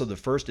is also the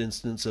first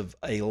instance of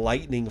a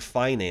Lightning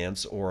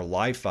Finance, or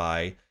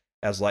LiFi,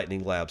 as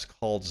Lightning Labs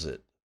calls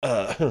it.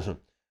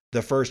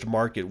 The first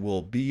market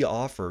will be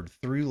offered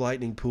through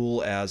Lightning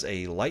Pool as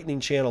a Lightning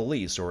Channel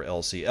Lease, or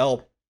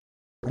LCL,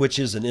 which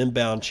is an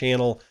inbound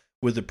channel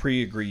with a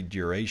pre-agreed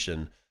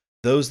duration.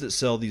 Those that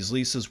sell these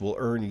leases will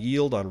earn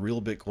yield on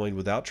real Bitcoin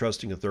without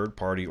trusting a third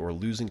party or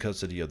losing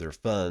custody of their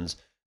funds.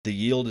 The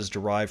yield is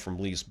derived from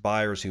lease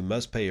buyers who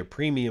must pay a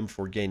premium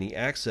for gaining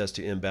access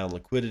to inbound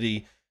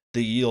liquidity.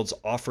 The yields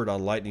offered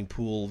on Lightning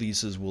Pool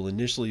leases will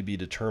initially be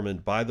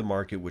determined by the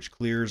market, which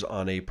clears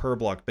on a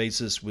per-block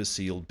basis with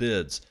sealed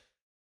bids.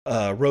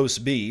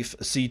 Roast Beef,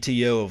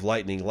 CTO of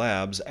Lightning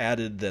Labs,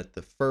 added that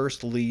the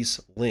first lease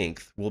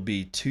length will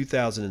be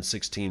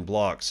 2016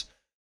 blocks,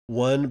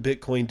 one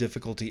Bitcoin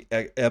difficulty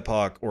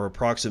epoch, or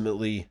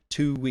approximately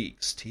 2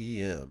 weeks.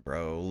 TM,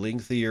 bro.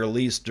 Lengthier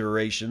lease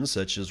durations,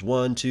 such as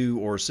 1, 2,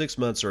 or 6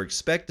 months, are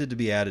expected to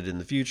be added in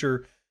the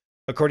future.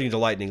 According to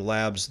Lightning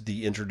Labs,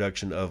 the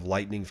introduction of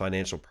Lightning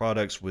financial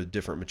products with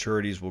different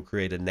maturities will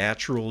create a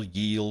natural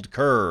yield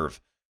curve,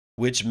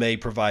 which may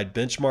provide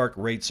benchmark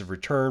rates of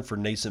return for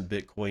nascent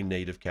Bitcoin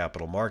native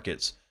capital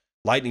markets.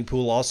 Lightning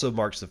Pool also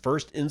marks the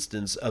first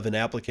instance of an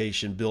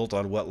application built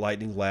on what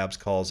Lightning Labs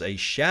calls a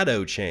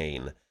shadow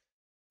chain.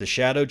 The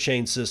shadow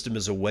chain system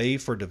is a way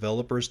for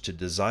developers to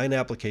design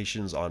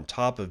applications on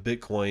top of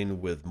Bitcoin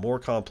with more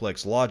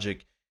complex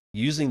logic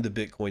using the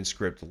Bitcoin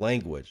script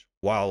language.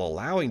 While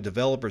allowing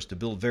developers to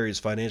build various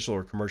financial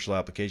or commercial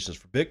applications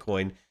for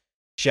Bitcoin,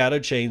 shadow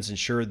chains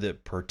ensure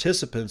that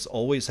participants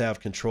always have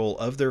control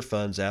of their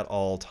funds at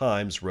all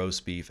times,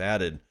 roast beef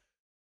added.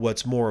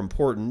 What's more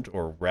important,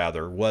 or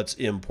rather, what's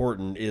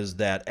important is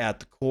that at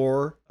the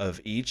core of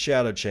each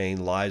shadow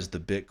chain lies the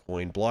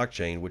Bitcoin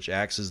blockchain, which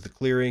acts as the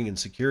clearing and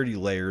security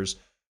layers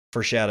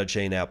for shadow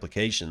chain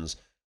applications.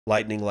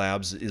 Lightning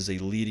Labs is a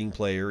leading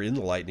player in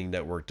the Lightning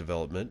Network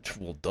development.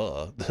 Well,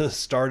 duh. The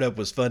startup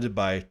was funded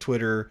by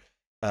Twitter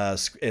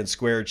and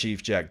Square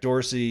chief Jack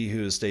Dorsey,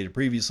 who has stated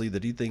previously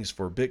that he thinks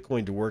for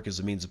Bitcoin to work as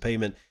a means of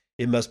payment,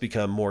 it must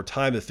become more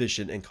time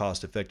efficient and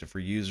cost effective for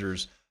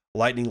users.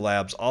 Lightning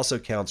Labs also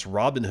counts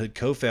Robinhood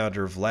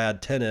co-founder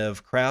Vlad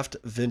Tenev, Kraft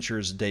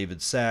Ventures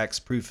David Sachs,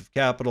 Proof of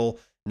Capital,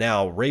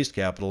 now Raised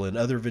Capital, and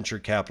other venture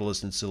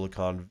capitalists and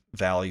Silicon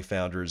Valley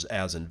founders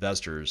as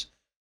investors.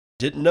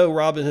 Didn't know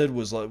Robinhood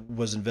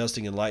was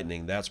investing in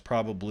Lightning. That's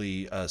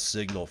probably a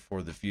signal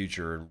for the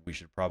future, and we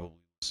should probably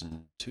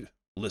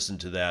listen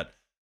to that.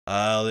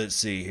 Let's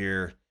see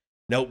here.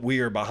 Nope,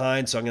 we are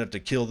behind, so I'm gonna have to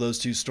kill those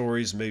two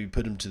stories, maybe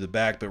put them to the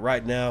back. But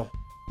right now,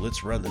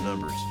 let's run the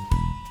numbers.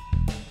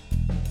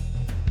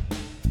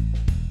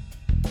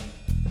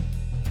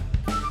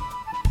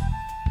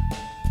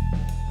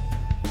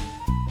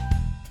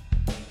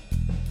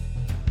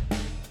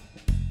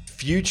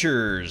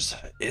 Futures.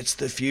 It's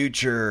the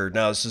future.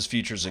 Now, this is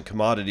futures and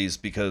commodities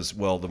because,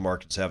 well, the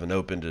markets haven't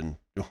opened. And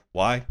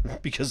why?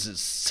 Because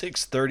it's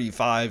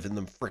 6:35 in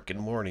the frickin'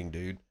 morning,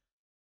 dude.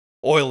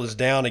 Oil is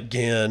down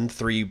again,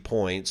 3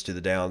 points to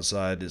the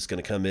downside. It's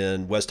going to come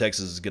in. West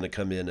Texas is going to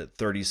come in at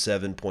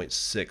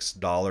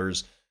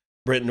 $37.6.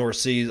 Brent North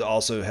Sea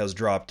also has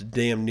dropped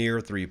damn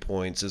near 3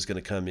 points. It's going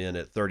to come in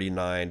at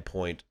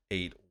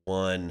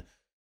 39.81.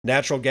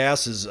 Natural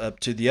gas is up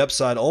to the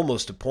upside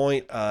almost a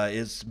point.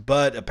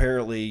 But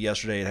apparently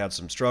yesterday it had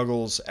some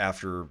struggles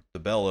after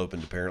the bell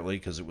opened, apparently,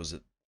 because it was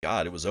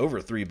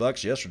over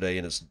 $3 yesterday,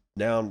 and it's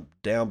down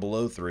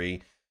below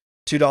 $3.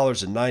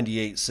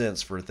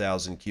 $2.98 for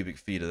 1,000 cubic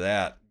feet of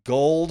that.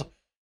 Gold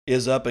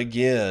is up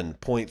again,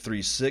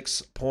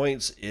 0.36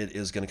 points. It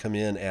is going to come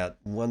in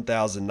at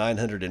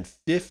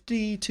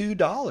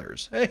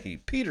 $1,952. Hey,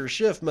 Peter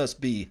Schiff must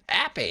be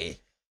happy.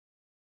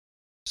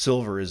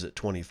 Silver is at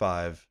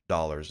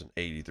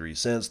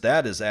 $25.83.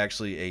 That is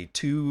actually a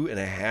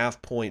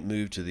 2.5 point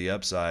move to the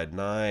upside.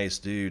 Nice,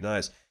 dude.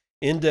 Nice.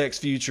 Index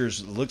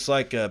futures looks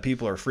like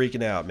people are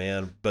freaking out,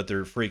 man, but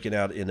they're freaking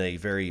out in a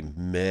very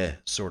meh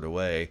sort of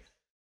way.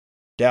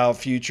 Dow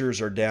futures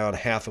are down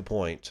 0.5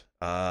 point.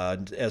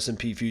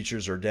 S&P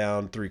futures are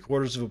down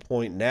 0.75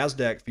 point.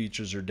 NASDAQ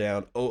futures are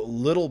down a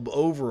little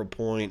over a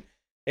point.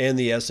 And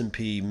the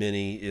S&P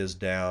mini is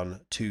down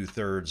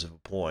 2/3 of a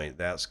point.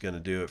 That's going to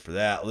do it for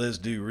that. Let's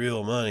do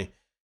real money.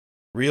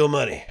 Real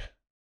money.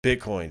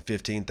 Bitcoin,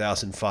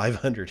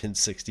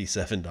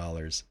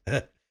 $15,567.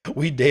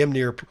 we damn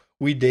near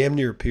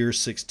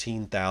pierced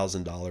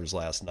 $16,000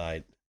 last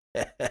night.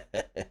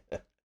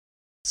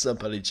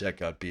 Somebody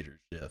check out Peter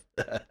Schiff.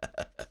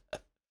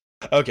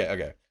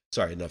 Okay.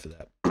 Sorry, enough of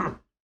that.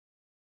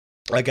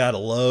 I got a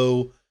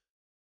low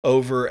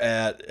over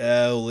at,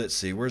 let's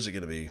see, where's it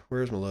going to be?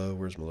 Where's my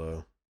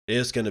low?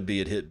 It's going to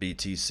be at Hit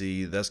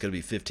BTC. That's going to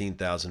be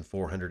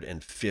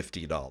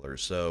 $15,450.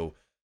 So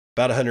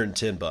about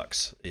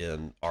 $110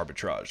 in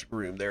arbitrage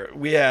room there.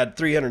 We had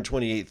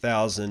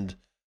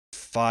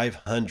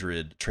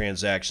 328,500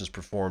 transactions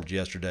performed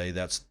yesterday.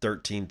 That's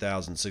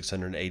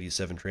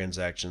 13,687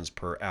 transactions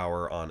per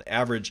hour on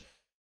average.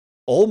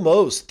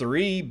 Almost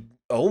 3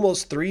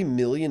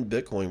 million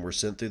Bitcoin were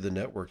sent through the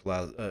network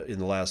in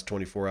the last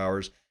 24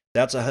 hours.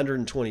 That's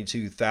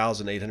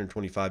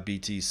 122,825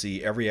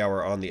 BTC every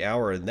hour on the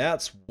hour, and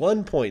that's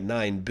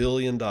 $1.9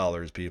 billion,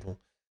 people.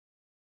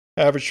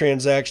 Average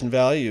transaction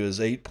value is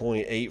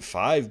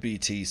 8.85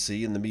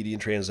 BTC, and the median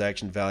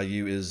transaction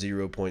value is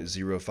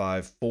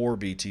 0.054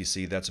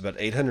 BTC. That's about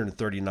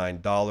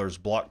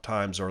 $839. Block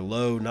times are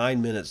low,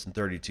 9 minutes and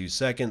 32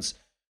 seconds.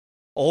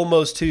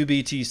 Almost 2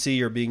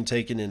 BTC are being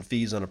taken in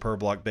fees on a per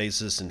block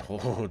basis, and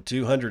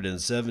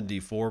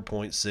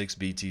 274.6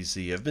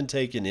 BTC have been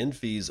taken in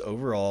fees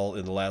overall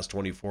in the last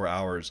 24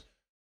 hours.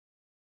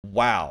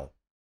 Wow.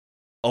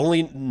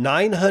 Only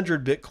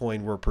 900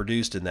 Bitcoin were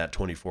produced in that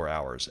 24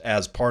 hours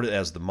as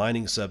the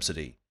mining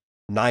subsidy.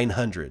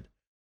 900.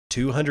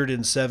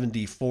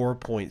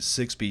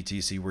 274.6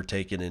 BTC were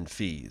taken in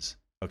fees.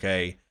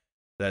 Okay.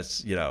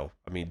 That's,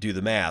 do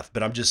the math.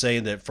 But I'm just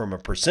saying that from a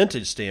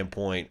percentage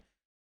standpoint,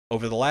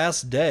 over the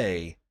last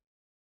day,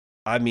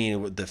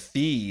 the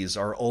fees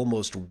are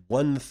almost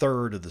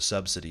 1/3 of the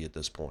subsidy at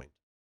this point.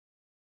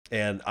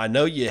 And I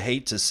know you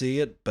hate to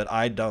see it, but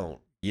I don't.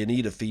 You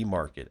need a fee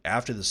market.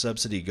 After the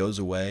subsidy goes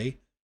away,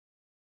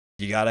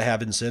 You got to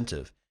have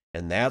incentive.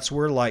 And that's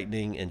where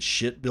Lightning and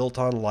shit built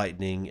on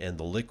Lightning and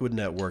the Liquid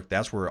network,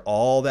 that's where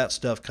all that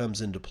stuff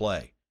comes into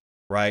play,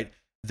 right?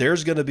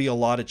 There's going to be a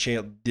lot of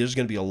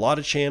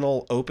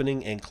channel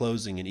opening and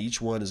closing, and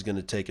each one is going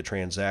to take a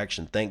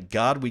transaction. Thank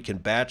God we can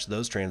batch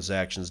those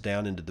transactions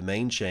down into the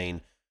main chain,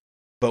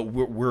 but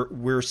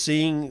we're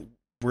seeing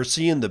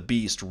the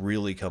beast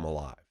really come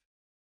alive.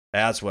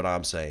 That's what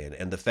I'm saying.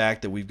 And the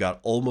fact that we've got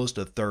almost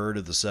a third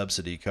of the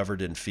subsidy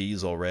covered in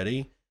fees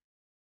already,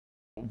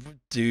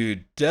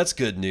 dude, that's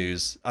good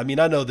news. I mean,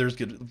 I know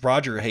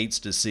Roger hates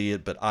to see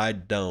it, but I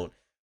don't.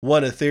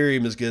 One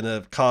Ethereum is going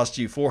to cost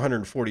you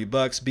 $440,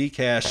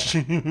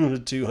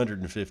 Bcash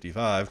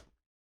 255.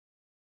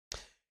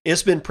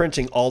 It's been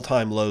printing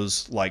all-time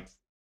lows like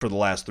for the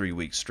last 3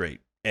 weeks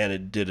straight, and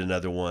it did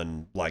another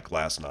one like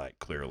last night,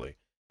 clearly.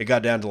 It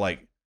got down to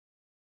like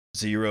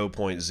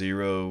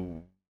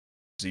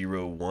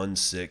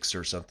 0.0016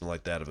 or something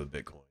like that of a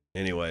Bitcoin.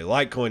 Anyway,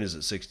 Litecoin is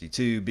at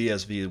 62,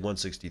 BSV at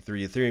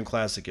 163, Ethereum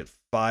Classic at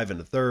 5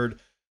 1/3.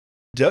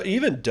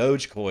 Even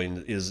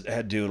Dogecoin is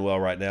doing well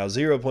right now,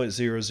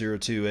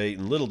 0.0028,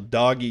 and little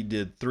doggy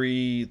did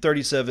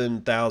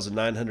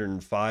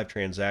 37,905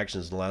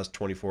 transactions in the last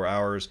 24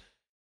 hours.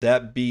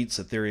 That beats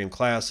Ethereum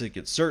Classic.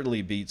 It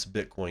certainly beats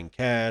Bitcoin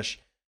Cash.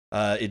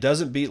 It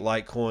doesn't beat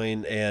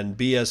Litecoin, and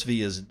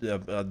BSV is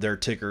their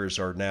tickers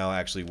are now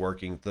actually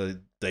working.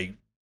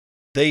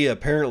 They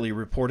apparently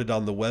reported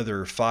on the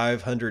weather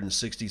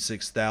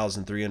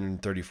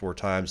 566,334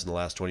 times in the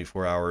last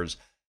 24 hours.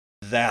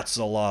 That's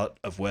a lot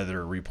of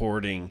weather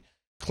reporting.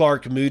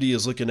 Clark Moody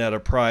is looking at a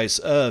price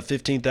of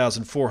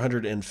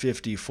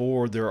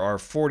 15,454. There are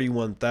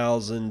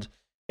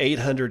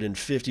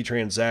 41,850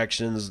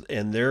 transactions,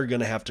 and they're going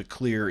to have to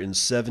clear in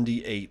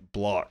 78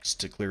 blocks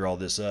to clear all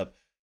this up.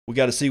 We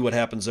got to see what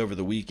happens over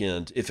the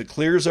weekend. If it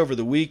clears over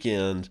the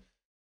weekend,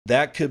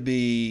 that could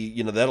be,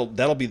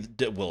 that'll be,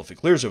 well, if it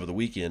clears over the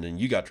weekend and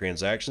you got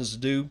transactions to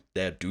do,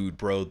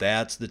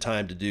 that's the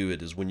time to do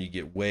it, is when you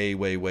get way,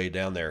 way, way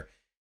down there.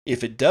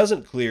 If it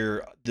doesn't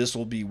clear, this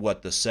will be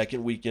the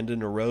second weekend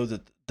in a row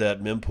that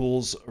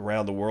mempools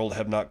around the world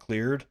have not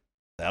cleared.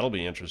 That'll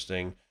be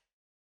interesting.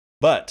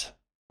 But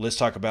let's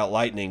talk about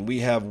Lightning. We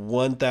have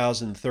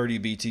 1,030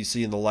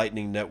 BTC in the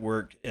Lightning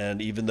network,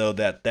 and even though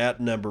that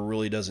number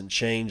really doesn't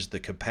change,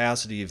 the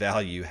capacity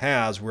value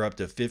has. We're up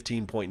to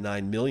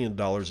 $15.9 million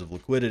of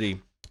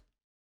liquidity,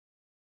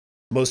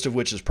 most of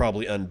which is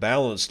probably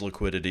unbalanced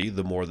liquidity,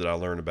 the more that I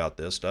learn about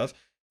this stuff.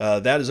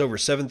 That is over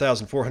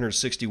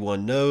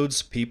 7,461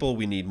 nodes. People,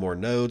 we need more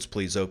nodes.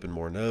 Please open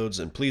more nodes,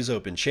 and please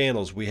open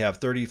channels. We have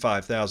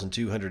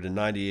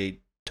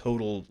 35,298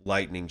 total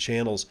Lightning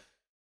channels.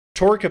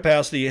 Tor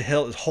capacity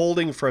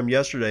holding from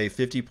yesterday,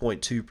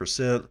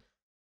 50.2%.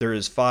 There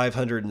is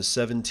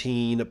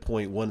 517.14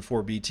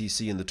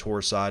 BTC in the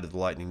Tor side of the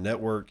Lightning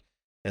network,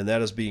 and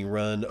that is being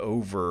run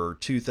over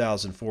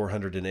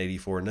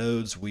 2,484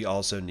 nodes. We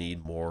also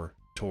need more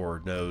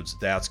Tor nodes.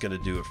 That's going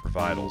to do it for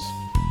Vitals.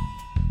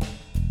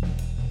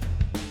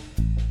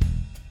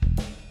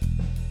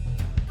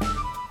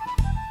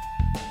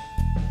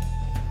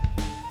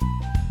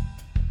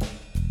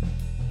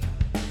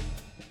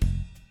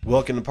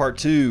 Welcome to part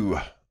 2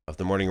 of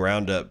the morning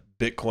roundup.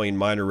 Bitcoin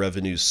miner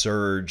revenues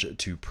surge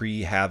to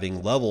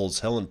pre-halving levels.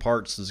 Helen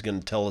Parks is going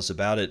to tell us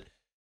about it.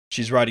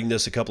 She's writing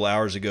this a couple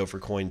hours ago for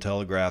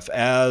Cointelegraph.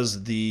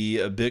 As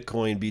the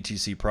Bitcoin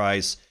BTC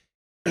price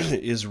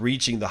is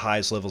reaching the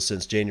highest level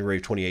since January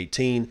of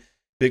 2018,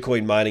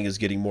 Bitcoin mining is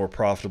getting more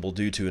profitable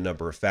due to a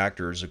number of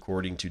factors.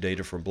 According to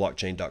data from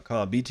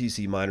blockchain.com,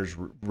 BTC miners'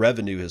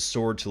 revenue has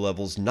soared to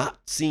levels not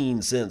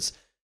seen since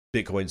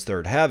Bitcoin's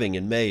third halving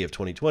in May of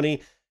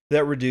 2020.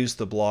 That reduced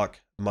the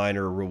block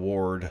miner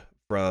reward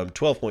from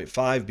 12.5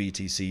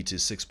 BTC to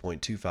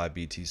 6.25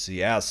 BTC.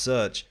 As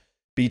such,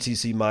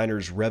 BTC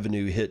miners'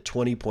 revenue hit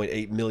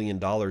 $20.8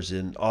 million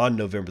on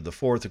November the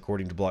 4th,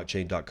 according to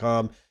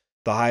blockchain.com,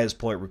 the highest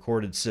point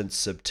recorded since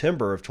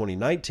September of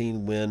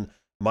 2019, when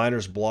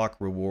miners' block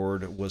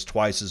reward was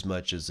twice as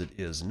much as it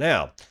is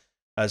now.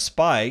 A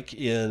spike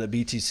in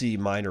BTC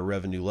miner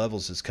revenue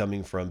levels is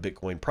coming from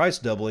Bitcoin price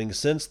doubling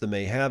since the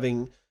May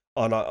halving.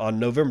 On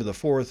November the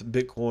 4th,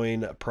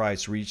 Bitcoin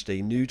price reached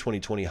a new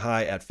 2020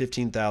 high at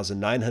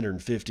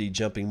 15,950,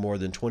 jumping more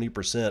than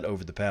 20%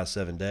 over the past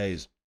 7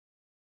 days.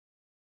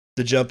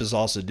 The jump is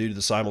also due to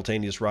the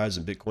simultaneous rise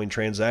in Bitcoin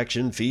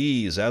transaction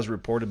fees. As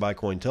reported by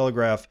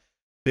Cointelegraph,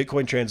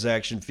 Bitcoin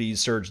transaction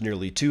fees surged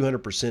nearly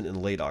 200% in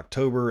late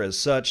October. As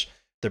such,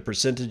 the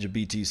percentage of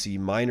BTC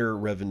miner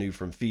revenue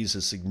from fees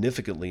has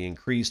significantly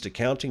increased,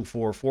 accounting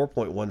for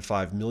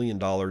 $4.15 million,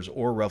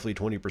 or roughly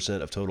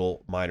 20% of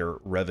total miner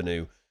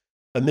revenue.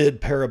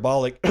 Amid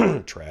parabolic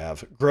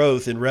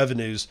growth in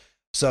revenues,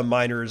 some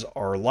miners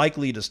are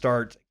likely to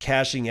start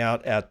cashing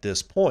out at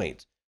this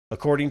point.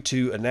 According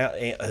to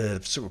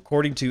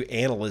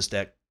analysts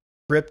at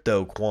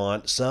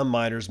CryptoQuant, some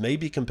miners may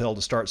be compelled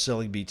to start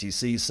selling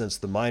BTC since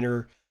the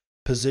miner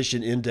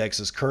position index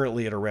is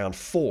currently at around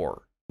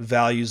 4.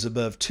 Values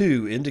above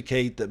 2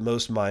 indicate that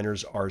most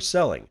miners are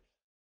selling.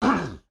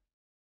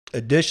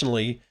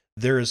 Additionally,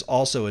 There is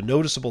also a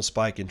noticeable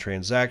spike in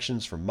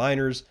transactions from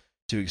miners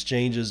to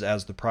exchanges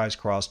as the price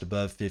crossed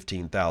above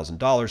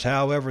 $15,000.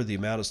 However, the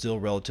amount is still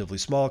relatively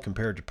small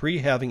compared to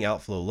pre-halving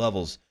outflow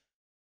levels.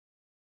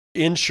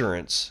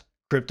 Insurance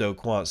Crypto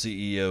Quant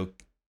CEO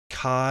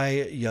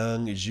Kai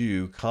Young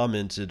Zhu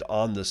commented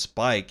on the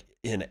spike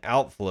in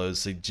outflows,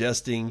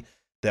 suggesting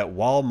that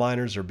while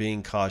miners are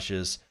being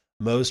cautious,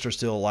 most are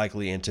still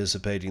likely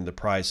anticipating the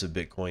price of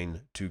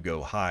Bitcoin to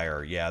go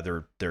higher. Yeah,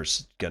 they're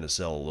going to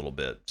sell a little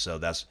bit. So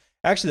that's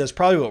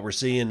probably what we're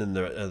seeing in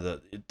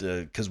the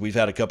because we've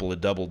had a couple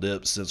of double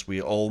dips since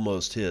we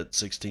almost hit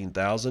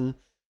 16,000. I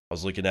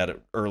was looking at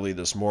it early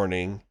this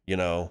morning,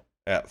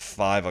 at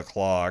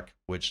 5:00,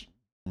 which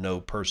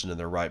no person in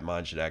their right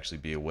mind should actually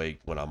be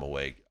awake when I'm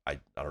awake. I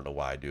don't know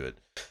why I do it,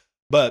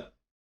 but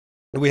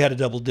we had a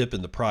double dip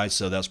in the price,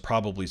 so that's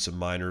probably some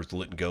miners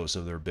letting go of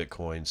some of their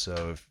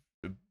Bitcoin.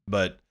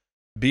 But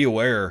be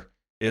aware,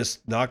 it's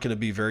not going to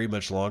be very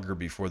much longer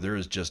before there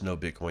is just no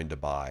Bitcoin to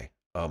buy.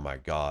 Oh my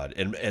God.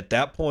 And at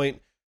that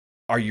point,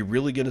 are you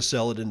really going to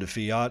sell it into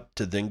fiat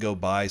to then go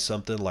buy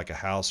something like a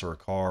house or a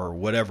car or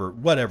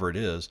whatever it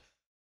is?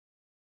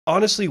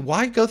 Honestly,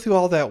 why go through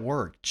all that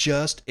work?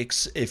 Just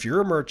if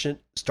you're a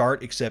merchant,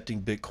 start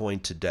accepting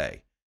Bitcoin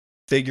today.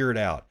 Figure it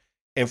out.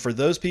 And for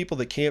those people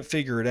that can't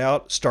figure it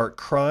out, start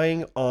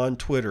crying on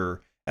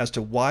Twitter as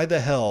to why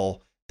the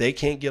hell they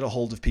can't get a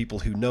hold of people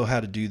who know how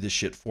to do this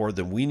shit for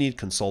them. We need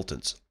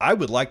consultants. I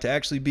would like to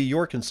actually be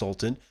your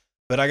consultant,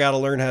 but I got to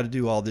learn how to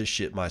do all this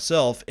shit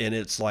myself. And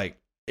it's like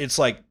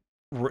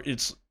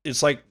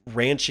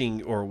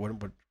ranching, or what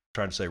I'm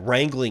trying to say,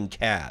 wrangling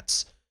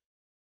cats.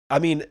 I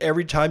mean,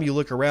 every time you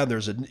look around,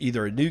 there's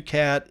either a new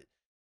cat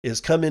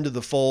is come into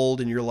the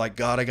fold and you're like,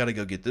 God, I got to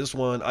go get this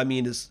one. I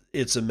mean,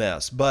 it's a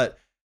mess, but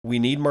we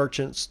need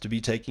merchants to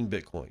be taking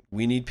Bitcoin.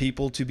 We need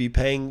people to be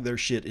paying their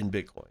shit in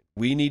Bitcoin.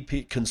 We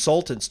need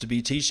consultants to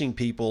be teaching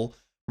people,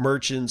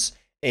 merchants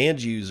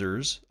and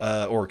users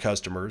or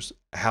customers,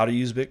 how to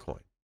use Bitcoin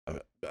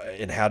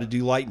and how to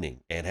do Lightning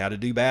and how to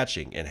do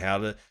batching and how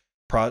to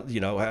how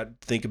to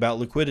think about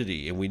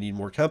liquidity. And we need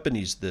more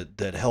companies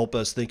that help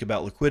us think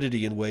about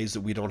liquidity in ways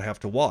that we don't have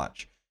to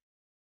watch.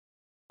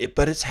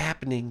 But it's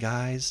happening,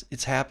 guys.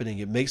 It's happening.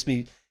 It makes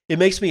me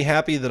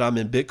happy that I'm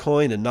in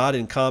Bitcoin and not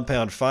in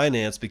Compound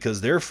Finance,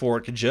 because their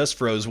fork just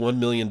froze $1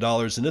 million in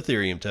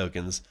Ethereum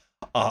tokens.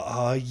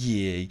 Yeah.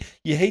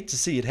 You hate to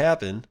see it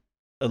happen,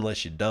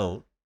 unless you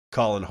don't.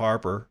 Colin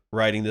Harper,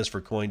 writing this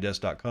for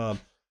CoinDesk.com.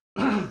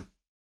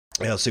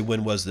 Let's see,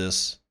 when was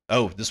this?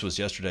 Oh, this was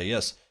yesterday,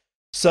 yes.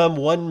 Some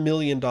 $1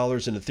 million in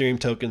Ethereum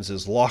tokens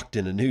is locked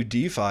in a new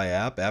DeFi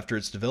app after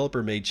its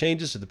developer made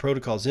changes to the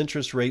protocol's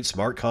interest rate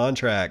smart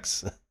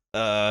contracts.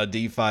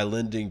 DeFi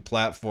lending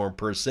platform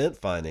Percent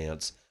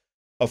Finance,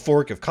 a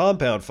fork of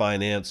Compound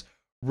Finance,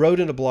 wrote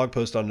in a blog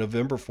post on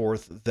November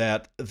 4th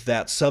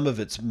that some of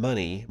its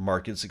money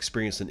markets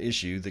experienced an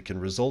issue that can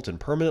result in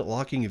permanent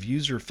locking of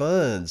user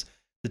funds.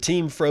 The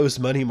team froze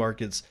money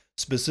markets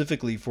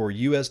specifically for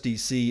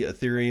USDC,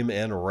 Ethereum,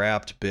 and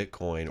wrapped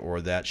Bitcoin, or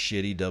that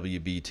shitty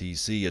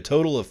WBTC. A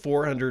total of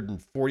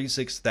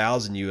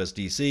 446,000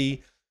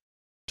 USDC,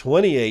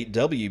 28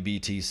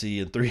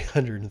 WBTC, and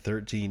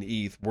 313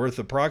 ETH, worth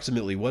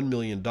approximately $1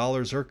 million,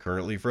 are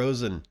currently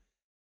frozen.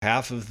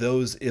 Half of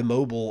those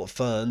immobile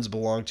funds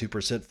belong to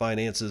Percent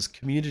Finance's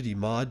community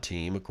mod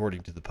team,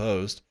 according to the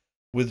Post.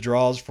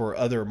 Withdrawals for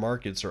other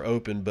markets are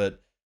open,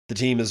 but the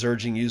team is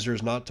urging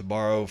users not to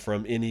borrow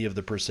from any of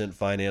the Percent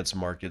Finance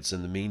markets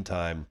in the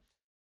meantime.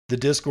 The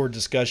Discord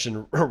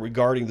discussion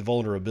regarding the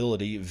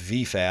vulnerability,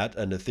 VFAT,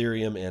 an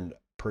Ethereum and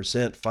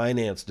Percent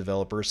Finance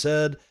developer,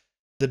 said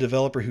the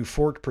developer who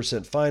forked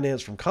Percent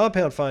Finance from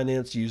Compound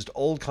Finance used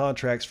old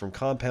contracts from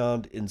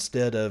Compound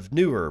instead of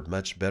newer,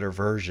 much better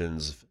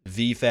versions.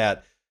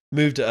 VFAT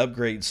moved to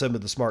upgrade some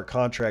of the smart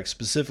contracts,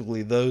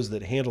 specifically those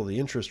that handle the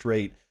interest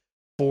rate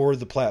for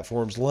the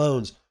platform's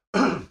loans.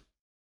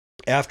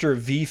 After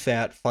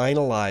VFAT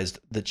finalized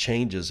the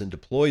changes and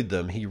deployed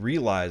them, he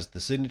realized the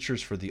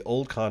signatures for the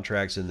old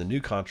contracts and the new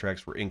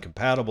contracts were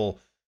incompatible,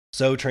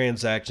 so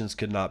transactions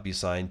could not be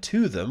signed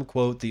to them.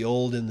 Quote, the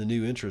old and the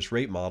new interest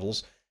rate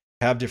models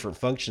have different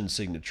function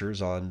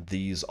signatures on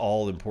these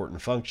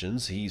all-important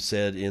functions, he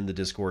said in the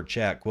Discord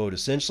chat. Quote,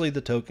 essentially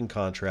the token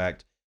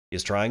contract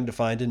is trying to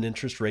find an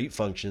interest rate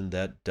function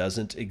that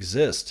doesn't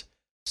exist,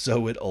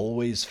 so it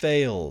always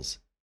fails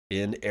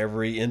in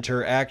every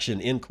interaction,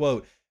 end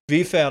quote.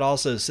 VFAT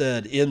also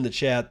said in the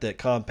chat that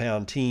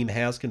Compound team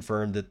has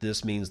confirmed that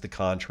this means the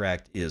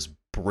contract is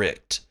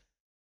bricked.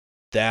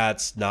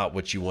 That's not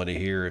what you want to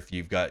hear if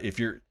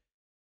you're,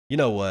 you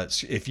know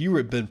what, if you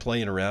have been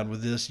playing around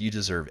with this, you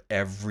deserve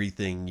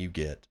everything you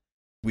get.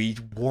 We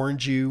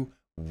warned you,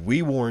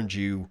 we warned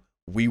you,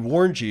 we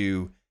warned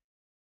you.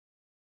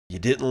 You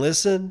didn't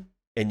listen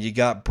and you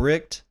got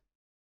bricked.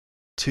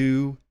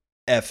 Too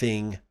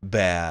effing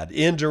bad.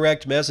 In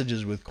direct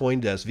messages with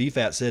CoinDesk,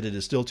 VFAT said it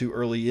is still too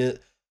early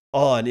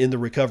on in the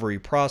recovery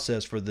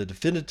process for the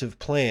definitive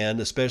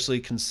plan, especially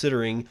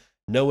considering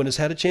No one has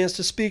had a chance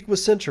to speak with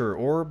Center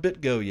or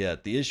BitGo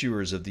yet, the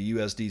issuers of the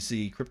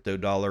USDC crypto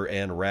dollar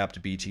and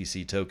wrapped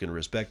BTC token,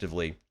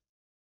 respectively,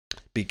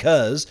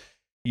 because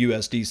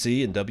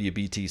USDC and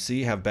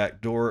WBTC have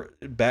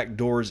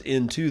backdoors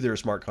into their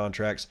smart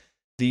contracts.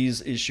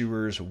 These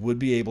issuers would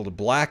be able to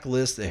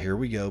blacklist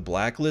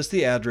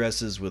the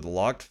addresses with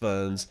locked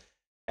funds.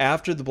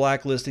 After the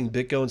blacklisting,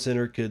 BitGo and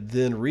Center could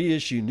then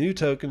reissue new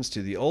tokens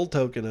to the old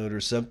token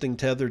owners, something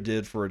Tether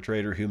did for a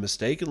trader who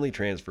mistakenly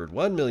transferred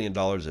 $1 million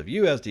of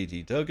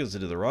USDT tokens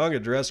into the wrong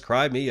address.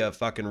 Cry me a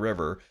fucking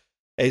river.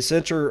 A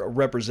Center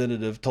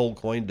representative told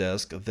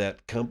CoinDesk that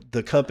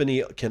the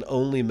company can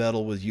only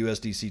meddle with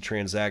USDC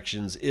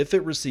transactions if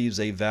it receives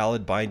a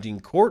valid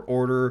binding court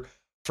order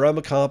from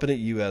a competent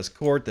U.S.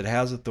 court that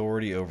has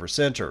authority over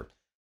Center.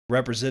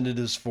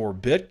 Representatives for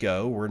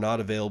BitGo were not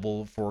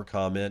available for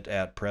comment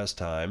at press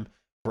time.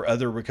 For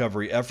other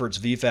recovery efforts,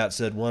 VFAT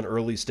said one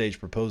early stage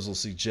proposal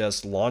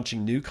suggests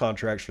launching new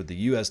contracts for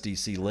the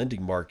USDC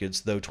lending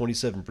markets, though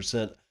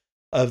 27%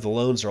 of the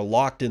loans are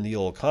locked in the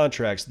old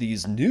contracts.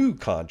 These new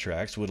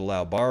contracts would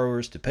allow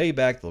borrowers to pay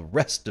back the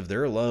rest of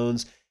their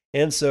loans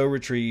and so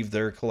retrieve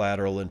their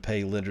collateral and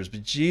pay lenders.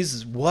 But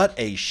Jesus, what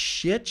a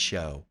shit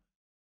show.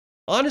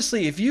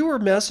 Honestly, if you were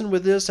messing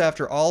with this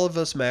after all of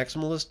us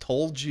maximalists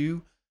told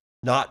you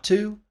not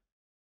to,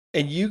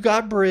 and you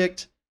got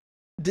bricked,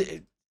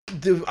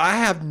 I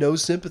have no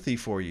sympathy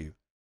for you.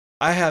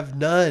 I have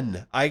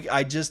none. I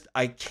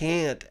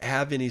can't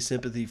have any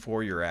sympathy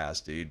for your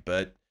ass, dude.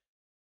 But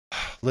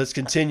let's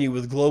continue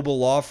with global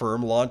law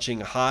firm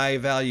launching high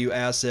value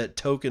asset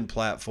token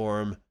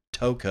platform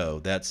Toko.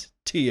 That's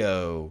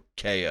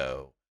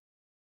TOKO.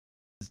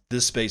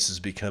 This space is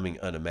becoming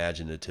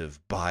unimaginative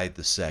by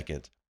the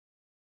second.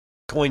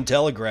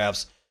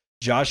 Cointelegraph's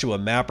Joshua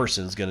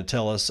Mapperson is going to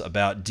tell us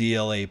about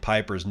DLA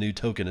Piper's new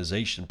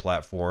tokenization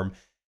platform,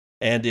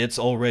 and it's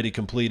already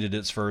completed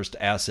its first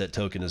asset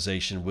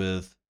tokenization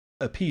with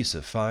a piece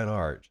of fine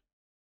art.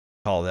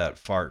 Call that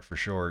fart for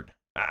short.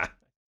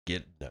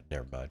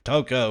 Never mind.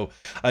 Toko,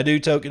 a new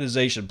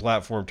tokenization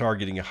platform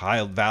targeting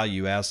high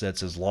value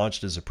assets, is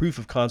launched as a proof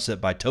of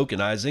concept by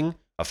tokenizing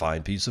a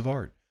fine piece of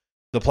art.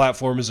 The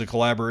platform is a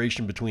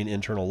collaboration between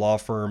internal law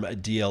firm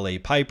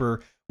DLA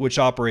Piper, which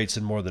operates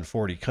in more than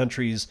 40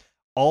 countries,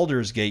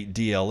 Aldersgate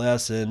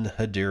DLS, and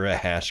Hedera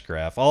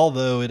Hashgraph.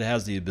 Although it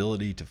has the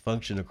ability to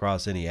function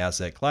across any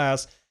asset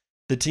class,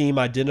 the team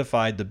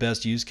identified the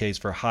best use case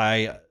for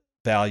high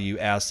value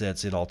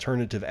assets in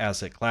alternative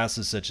asset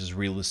classes such as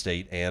real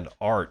estate and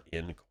art,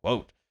 end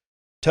quote.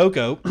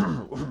 Toko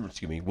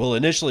will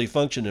initially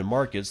function in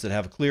markets that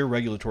have a clear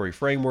regulatory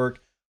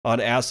framework on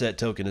asset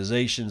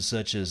tokenization,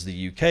 such as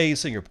the UK,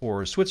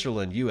 Singapore,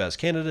 Switzerland, US,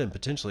 Canada, and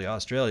potentially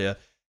Australia.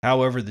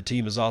 However, the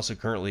team is also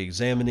currently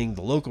examining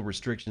the local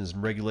restrictions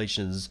and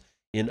regulations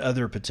in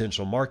other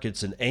potential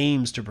markets and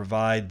aims to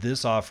provide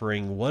this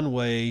offering one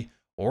way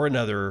or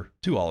another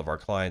to all of our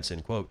clients,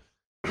 end quote.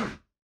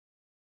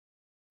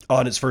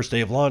 On its first day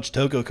of launch,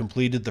 Toko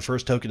completed the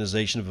first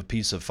tokenization of a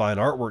piece of fine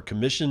artwork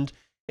commissioned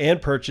and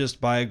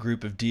purchased by a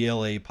group of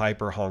DLA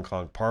Piper Hong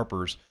Kong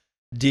Parpers.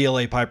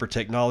 DLA Piper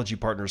technology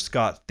partner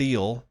Scott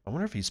Thiel, I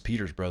wonder if he's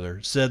Peter's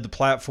brother, said the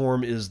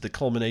platform is the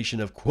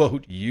culmination of,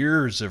 quote,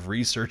 years of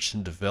research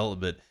and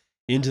development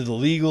into the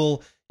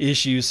legal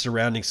issues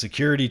surrounding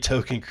security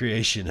token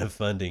creation and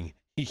funding.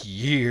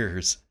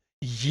 Years.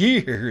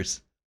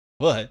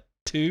 What?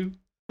 2?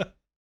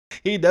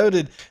 He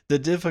noted the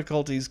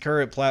difficulties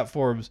current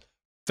platforms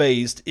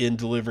faced in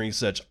delivering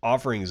such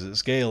offerings at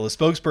scale. A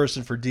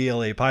spokesperson for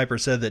DLA Piper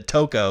said that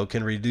Toko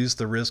can reduce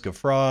the risk of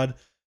fraud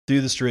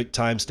through the strict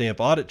timestamp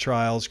audit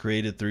trials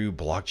created through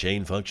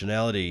blockchain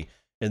functionality,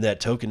 and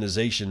that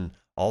tokenization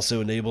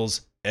also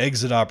enables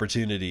exit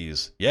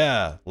opportunities.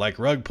 Yeah, like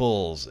rug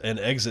pulls and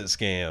exit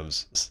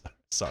scams.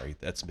 Sorry,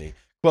 that's me.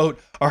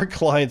 Quote, our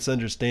clients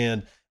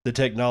understand the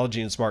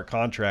technology and smart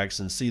contracts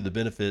and see the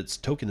benefits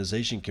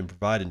tokenization can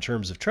provide in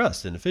terms of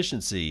trust and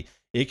efficiency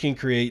it can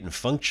create in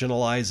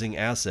functionalizing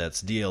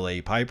assets.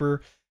 DLA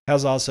Piper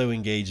has also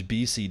engaged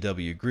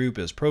BCW Group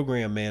as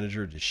program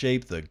manager to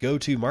shape the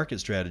go-to market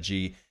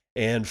strategy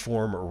and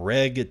form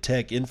reg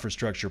tech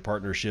infrastructure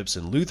partnerships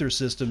in Luther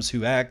Systems,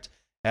 who act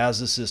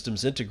as a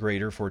systems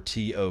integrator for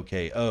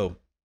TOKO.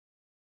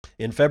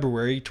 In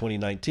February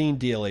 2019,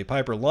 DLA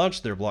Piper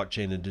launched their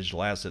blockchain and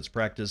digital assets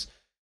practice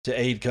to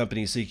aid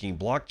companies seeking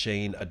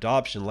blockchain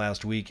adoption.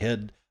 Last week,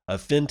 head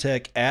of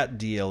fintech at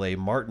DLA,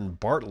 Martin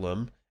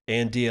Bartlam,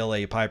 and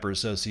DLA Piper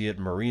associate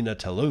Marina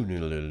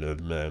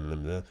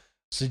Talon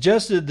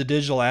suggested the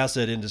digital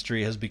asset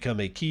industry has become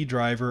a key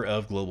driver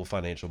of global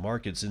financial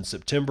markets. In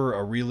September,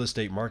 a real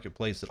estate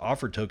marketplace that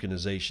offered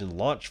tokenization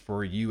launched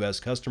for U.S.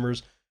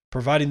 customers,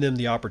 providing them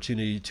the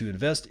opportunity to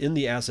invest in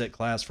the asset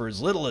class for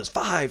as little as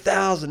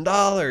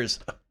 $5,000.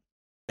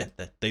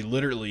 They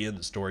literally end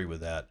the story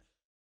with that.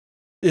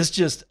 It's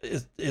just,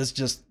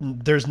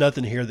 there's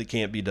nothing here that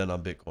can't be done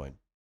on Bitcoin.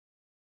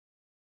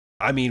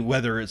 I mean,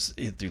 whether it's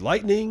through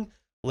Lightning,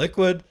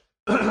 Liquid,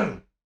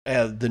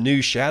 the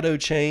new shadow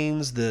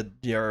chains that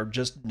are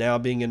just now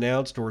being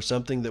announced, or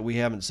something that we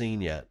haven't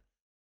seen yet.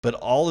 But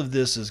all of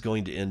this is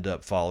going to end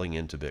up falling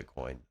into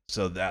Bitcoin.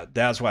 So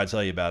that's why I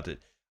tell you about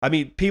it. I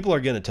mean, people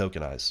are going to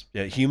tokenize.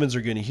 Yeah, humans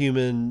are going to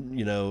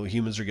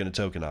humans are going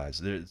to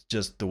tokenize. It's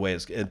just the way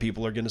and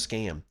people are going to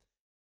scam.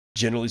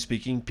 Generally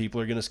speaking,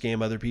 people are going to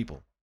scam other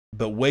people.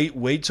 But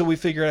wait till we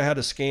figure out how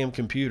to scam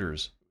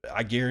computers.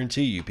 I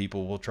guarantee you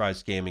people will try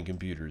scamming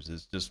computers.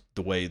 It's just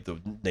the way the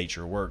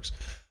nature works.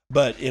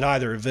 But in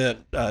either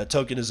event,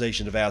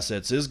 tokenization of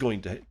assets is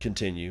going to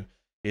continue.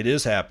 It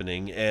is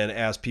happening. And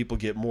as people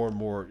get more and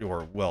more,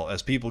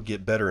 as people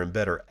get better and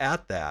better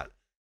at that,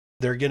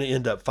 they're going to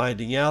end up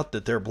finding out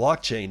that their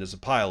blockchain is a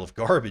pile of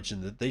garbage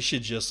and that they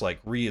should just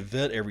like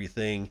reinvent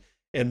everything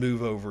and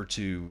move over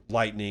to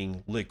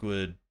Lightning,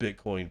 Liquid,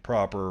 Bitcoin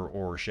proper,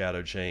 or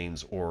shadow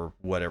chains, or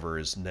whatever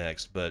is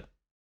next. But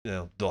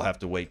they'll have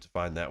to wait to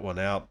find that one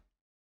out.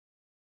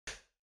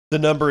 The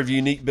number of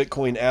unique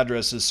Bitcoin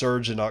addresses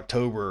surged in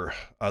October.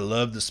 I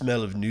love the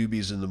smell of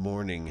newbies in the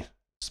morning.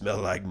 Smell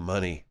like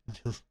money.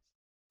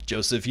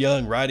 Joseph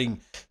Young,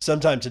 writing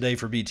sometime today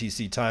for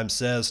BTC Times,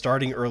 says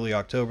starting early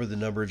October, the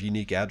number of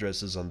unique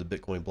addresses on the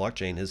Bitcoin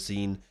blockchain has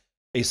seen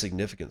a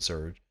significant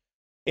surge.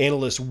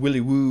 Analyst Willy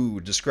Woo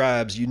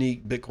describes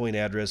unique Bitcoin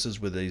addresses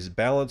with a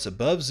balance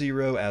above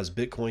zero as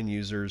Bitcoin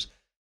users.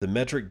 The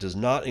metric does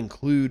not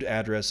include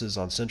addresses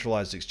on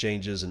centralized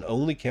exchanges and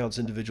only counts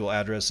individual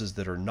addresses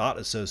that are not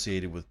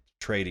associated with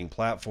trading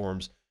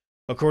platforms.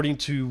 According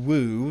to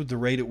Wu, the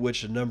rate at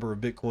which the number of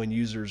Bitcoin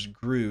users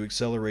grew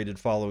accelerated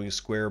following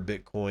Square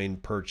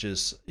Bitcoin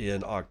purchase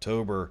in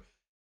October.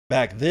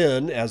 Back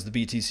then, as the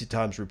BTC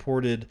Times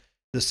reported,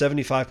 the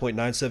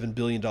 $75.97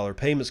 billion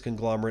payments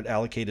conglomerate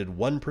allocated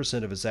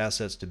 1% of its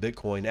assets to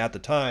Bitcoin. At the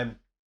time,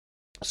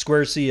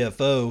 Square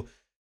CFO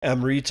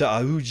Amrita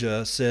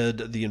Ahuja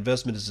said the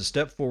investment is a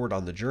step forward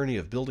on the journey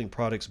of building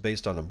products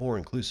based on a more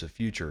inclusive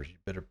future. You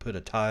better put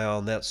a tie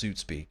on that suit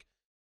speak.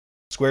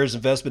 Square's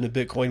investment in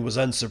Bitcoin was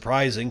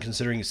unsurprising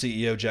considering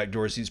CEO Jack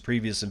Dorsey's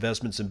previous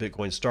investments in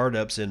Bitcoin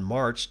startups. In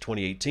March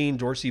 2018,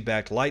 Dorsey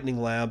backed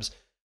Lightning Labs,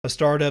 a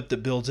startup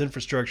that builds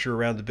infrastructure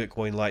around the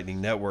Bitcoin Lightning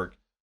Network.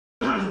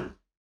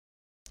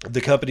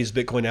 The company's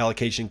Bitcoin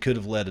allocation could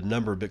have led a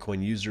number of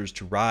Bitcoin users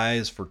to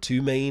rise for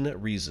two main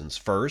reasons.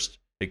 First,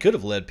 it could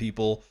have led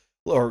people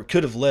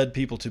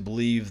to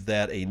believe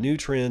that a new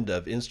trend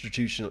of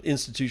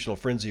institutional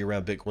frenzy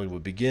around Bitcoin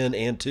would begin.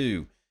 And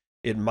two,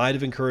 it might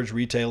have encouraged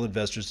retail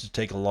investors to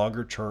take a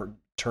longer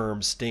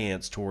term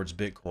stance towards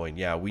Bitcoin.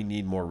 Yeah, we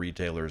need more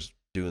retailers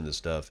doing this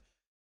stuff.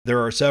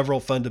 There are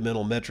several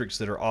fundamental metrics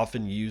that are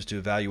often used to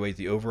evaluate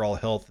the overall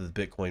health of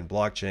the Bitcoin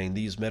blockchain.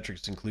 These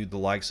metrics include the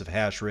likes of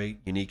hash rate,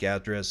 unique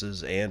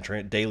addresses,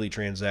 and daily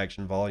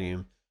transaction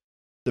volume.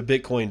 The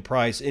Bitcoin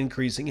price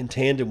increasing in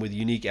tandem with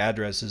unique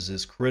addresses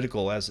is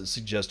critical as it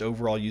suggests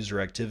overall user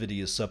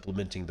activity is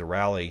supplementing the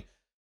rally.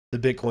 The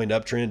Bitcoin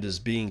uptrend is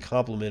being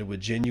complemented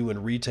with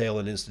genuine retail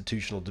and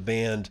institutional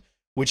demand,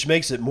 which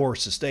makes it more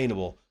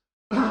sustainable.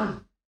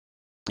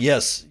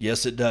 Yes,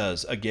 it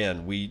does.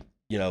 Again,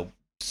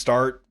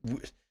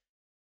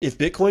 if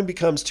Bitcoin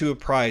becomes to a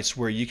price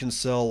where you can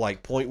sell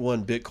like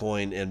 0.1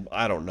 Bitcoin and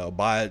I don't know,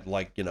 buy it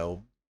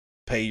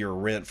pay your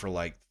rent for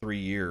like 3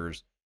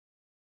 years,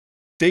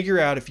 figure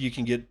out if you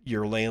can get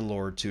your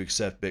landlord to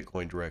accept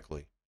Bitcoin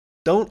directly.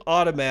 Don't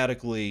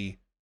automatically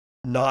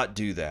not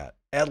do that.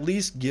 At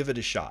least give it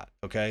a shot,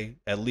 okay?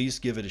 At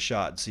least give it a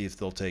shot and see if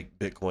they'll take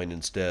Bitcoin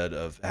instead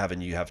of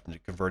having you have to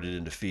convert it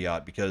into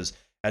fiat, because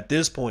at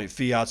this point,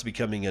 fiat's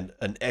becoming an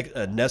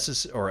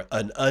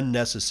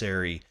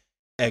unnecessary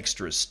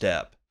extra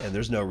step, and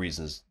there's no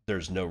reasons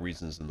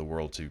in the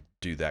world to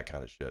do that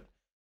kind of shit.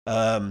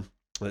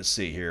 Let's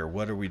see here.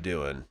 What are we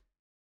doing?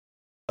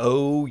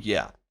 Oh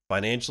yeah,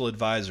 financial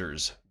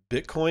advisors.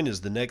 Bitcoin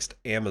is the next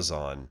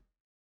Amazon.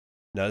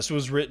 Now, this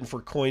was written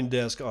for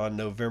CoinDesk on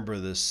November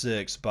the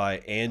 6th by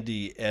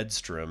Andy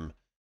Edstrom,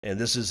 and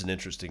this is an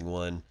interesting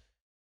one.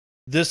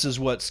 This is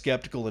what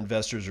skeptical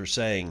investors are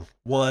saying.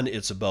 1,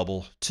 it's a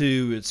bubble.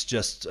 2, it's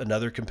just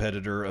another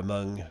competitor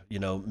among,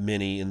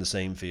 many in the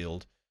same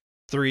field.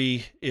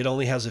 3, it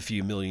only has a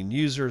few million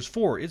users.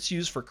 4, it's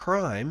used for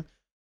crime.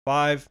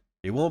 5,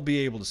 it won't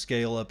be able to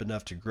scale up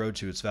enough to grow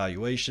to its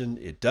valuation.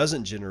 It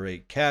doesn't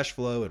generate cash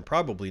flow and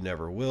probably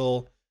never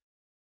will.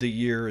 The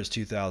year is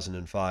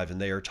 2005, and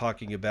they are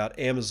talking about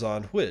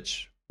Amazon,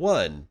 which,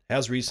 1,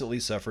 has recently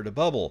suffered a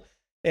bubble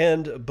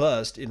and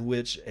bust in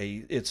which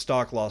its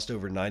stock lost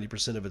over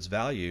 90% of its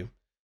value,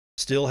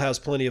 still has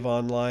plenty of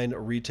online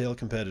retail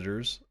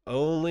competitors,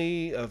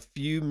 only a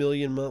few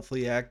million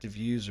monthly active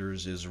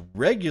users, is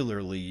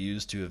regularly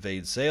used to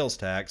evade sales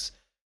tax,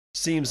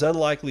 seems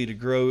unlikely to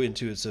grow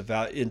into its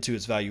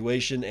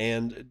valuation,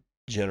 and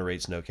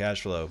generates no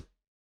cash flow.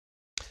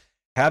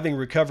 Having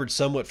recovered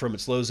somewhat from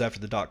its lows after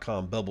the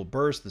dot-com bubble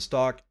burst, the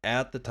stock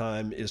at the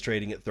time is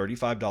trading at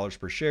 $35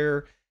 per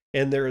share,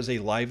 and there is a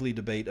lively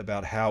debate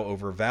about how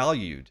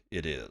overvalued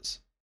it is.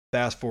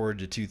 Fast forward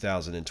to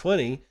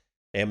 2020,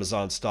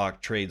 Amazon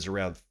stock trades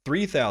around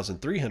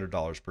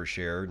 $3,300 per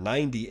share,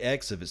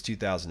 90x of its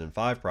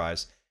 2005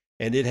 price,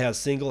 and it has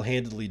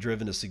single-handedly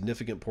driven a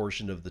significant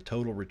portion of the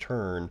total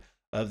return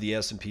of the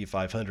S&P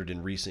 500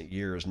 in recent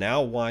years.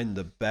 Now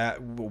wind back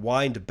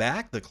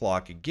the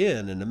clock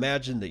again and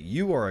imagine that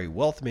you are a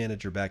wealth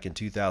manager back in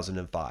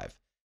 2005.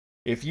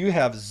 If you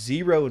have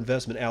zero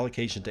investment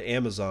allocation to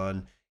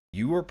Amazon,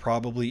 you are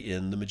probably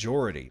in the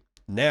majority.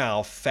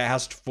 Now,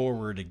 fast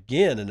forward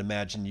again and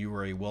imagine you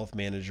are a wealth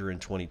manager in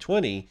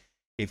 2020.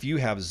 If you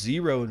have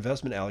zero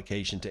investment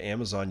allocation to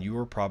Amazon, you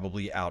are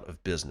probably out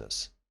of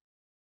business.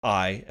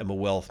 I am a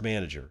wealth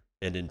manager,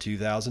 and in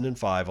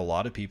 2005, a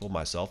lot of people,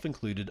 myself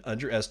included,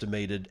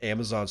 underestimated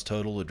Amazon's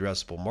total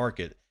addressable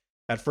market.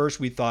 At first,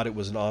 we thought it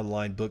was an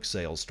online book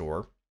sales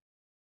store.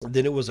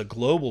 Then it was a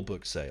global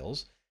book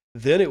sales.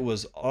 Then it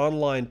was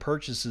online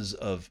purchases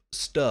of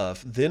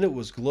stuff. Then it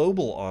was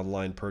global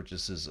online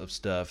purchases of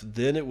stuff.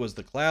 Then it was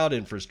the cloud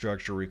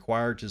infrastructure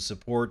required to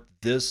support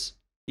this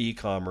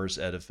e-commerce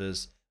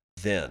edifice.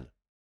 Then,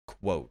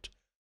 quote,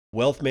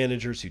 wealth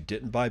managers who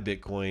didn't buy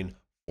Bitcoin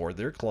for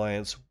their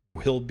clients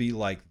will be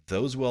like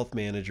those wealth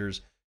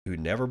managers who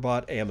never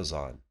bought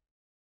Amazon,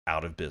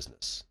 out of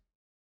business,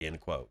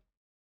 end quote.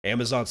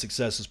 Amazon's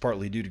success is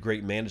partly due to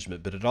great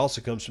management, but it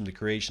also comes from the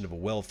creation of a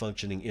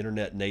well-functioning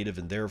internet native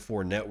and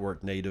therefore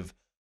network native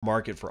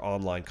market for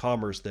online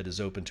commerce that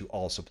is open to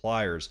all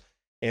suppliers.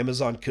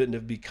 Amazon couldn't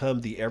have become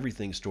the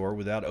everything store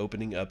without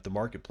opening up the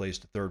marketplace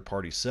to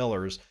third-party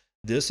sellers.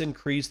 This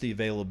increased the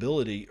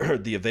availability or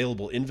the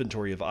available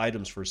inventory of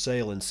items for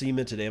sale and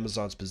cemented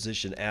Amazon's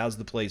position as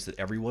the place that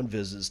everyone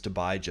visits to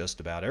buy just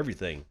about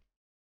everything.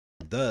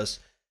 Thus,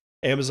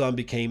 Amazon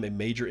became a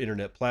major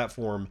internet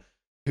platform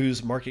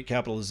whose market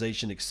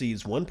capitalization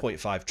exceeds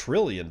 $1.5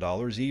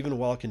 trillion, even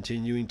while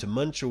continuing to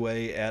munch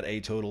away at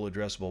a total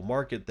addressable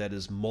market that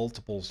is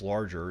multiples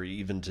larger.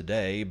 Even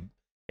today,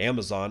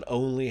 Amazon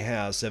only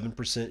has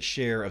 7%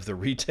 share of the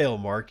retail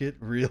market.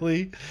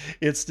 Really?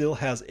 It still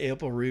has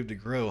ample room to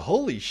grow.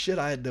 Holy shit,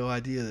 I had no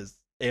idea that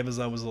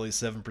Amazon was only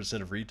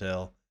 7% of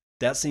retail.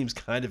 That seems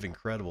kind of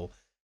incredible.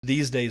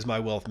 These days, my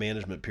wealth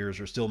management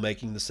peers are still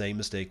making the same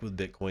mistake with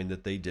Bitcoin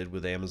that they did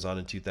with Amazon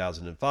in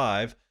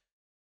 2005.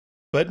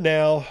 But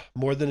now,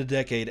 more than a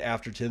decade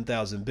after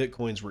 10,000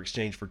 Bitcoins were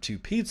exchanged for 2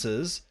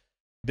 pizzas,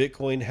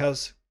 Bitcoin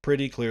has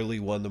pretty clearly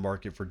won the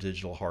market for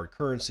digital hard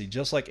currency,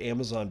 just like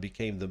Amazon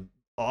became the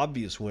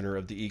obvious winner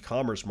of the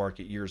e-commerce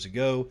market years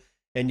ago,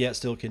 and yet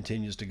still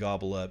continues to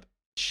gobble up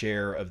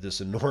share of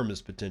this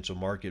enormous potential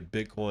market.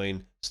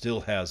 Bitcoin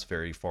still has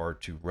very far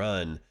to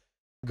run.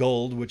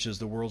 Gold, which is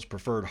the world's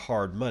preferred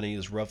hard money,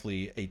 is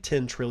roughly a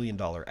 $10 trillion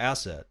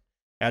asset.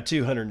 At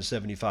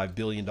 $275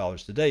 billion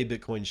today,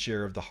 Bitcoin's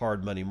share of the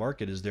hard money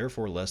market is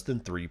therefore less than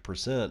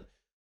 3%.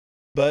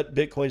 But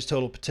Bitcoin's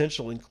total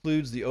potential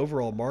includes the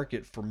overall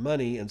market for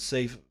money and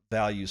safe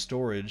value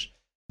storage.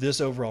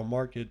 This overall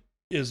market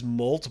is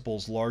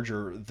multiples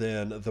larger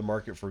than the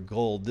market for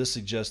gold. This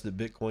suggests that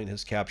Bitcoin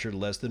has captured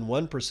less than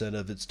 1%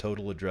 of its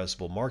total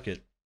addressable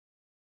market.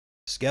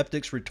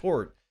 Skeptics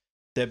retort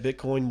that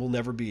Bitcoin will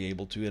never be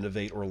able to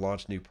innovate or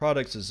launch new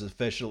products as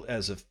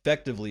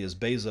effectively as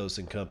Bezos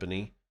and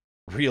company.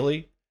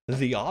 Really?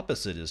 The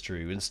opposite is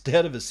true.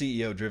 Instead of a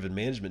CEO-driven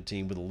management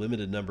team with a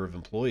limited number of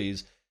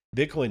employees,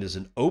 Bitcoin is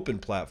an open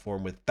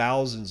platform with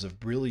thousands of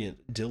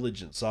brilliant,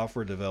 diligent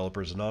software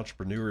developers and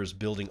entrepreneurs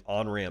building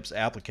on-ramps,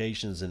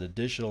 applications, and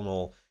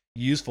additional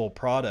useful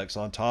products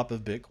on top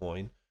of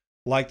Bitcoin.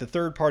 Like the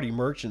third-party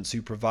merchants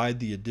who provide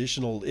the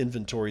additional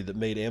inventory that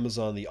made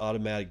Amazon the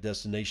automatic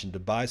destination to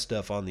buy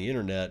stuff on the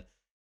internet,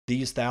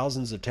 these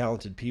thousands of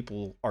talented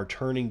people are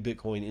turning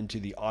Bitcoin into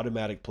the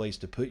automatic place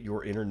to put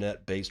your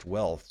internet-based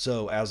wealth.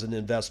 So as an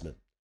investment,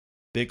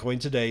 Bitcoin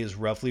today is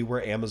roughly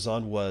where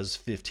Amazon was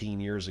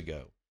 15 years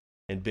ago.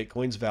 And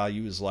Bitcoin's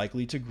value is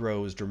likely to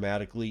grow as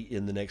dramatically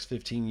in the next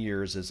 15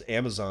 years as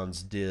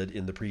Amazon's did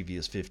in the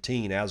previous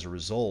 15. As a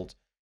result,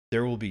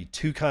 there will be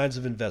 2 kinds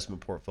of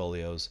investment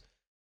portfolios.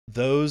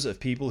 Those of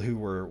people who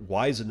were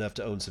wise enough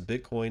to own some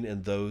Bitcoin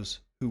and those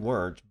who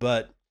weren't.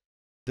 But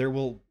there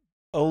will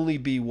only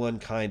be one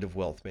kind of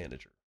wealth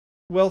manager.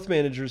 Wealth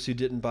managers who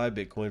didn't buy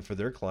Bitcoin for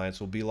their clients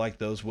will be like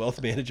those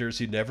wealth managers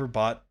who never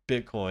bought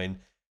Bitcoin,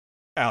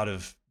 out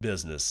of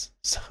business.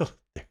 So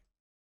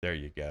there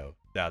you go.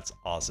 That's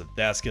awesome.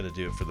 That's going to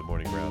do it for the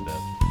morning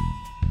roundup.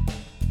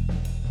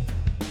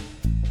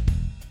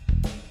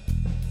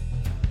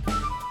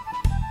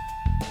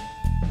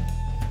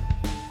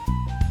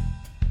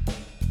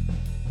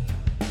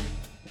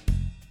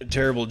 A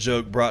terrible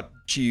joke brought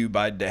to you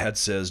by Dad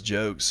Says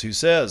Jokes, who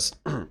says,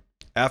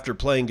 after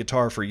playing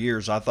guitar for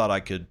years, I thought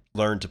I could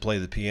learn to play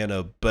the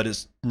piano, but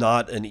it's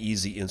not an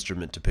easy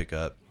instrument to pick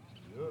up.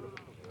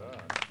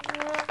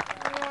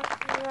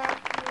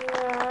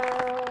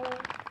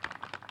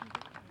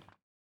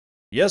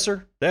 Yes,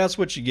 sir. That's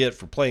what you get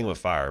for playing with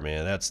fire,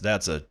 man.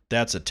 That's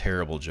a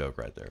terrible joke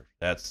right there.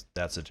 That's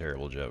a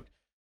terrible joke.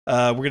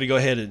 We're going to go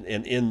ahead and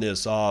end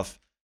this off.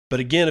 But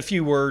again, a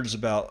few words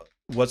about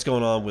what's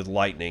going on with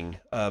Lightning.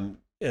 And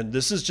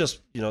this is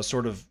just,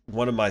 sort of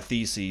one of my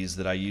theses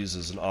that I use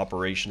as an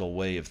operational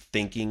way of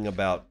thinking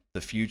about the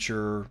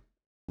future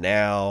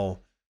now.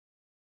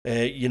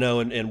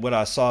 And what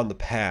I saw in the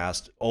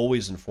past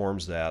always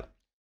informs that.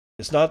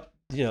 It's not,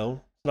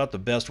 It's not the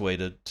best way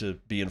to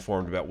be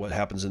informed about what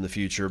happens in the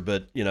future,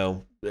 but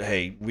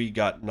hey, we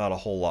got not a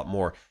whole lot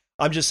more.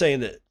 I'm just saying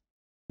that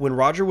when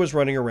Roger was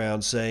running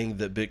around saying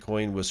that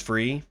Bitcoin was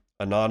free,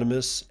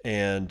 anonymous,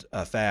 and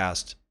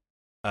fast,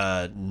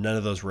 none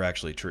of those were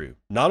actually true.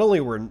 Not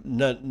only were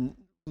not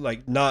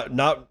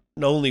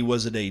only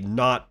was it a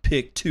not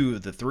pick two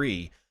of the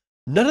three,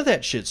 none of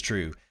that shit's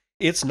true.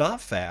 It's not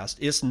fast,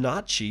 it's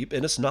not cheap,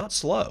 and it's not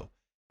slow.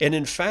 And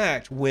in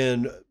fact,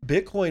 when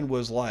Bitcoin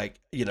was like,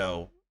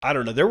 I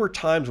don't know, there were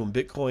times when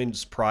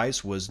Bitcoin's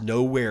price was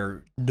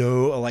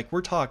like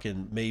we're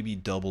talking maybe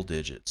double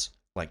digits,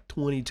 like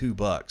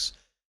 $22,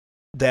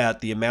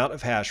 that the amount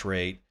of hash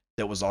rate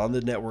that was on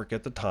the network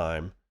at the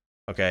time,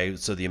 okay,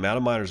 so the amount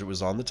of miners that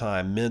was on the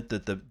time meant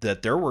that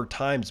there were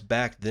times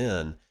back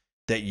then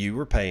that you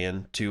were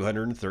paying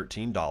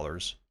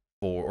 $213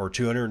 or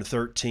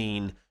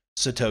 213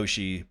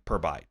 Satoshi per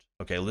byte.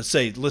 Okay, let's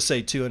say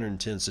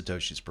 210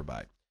 Satoshis per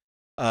byte.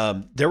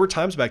 There were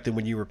times back then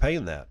when you were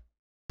paying that.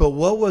 But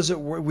what was it?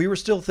 We were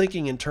still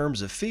thinking in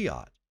terms of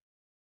fiat.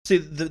 See,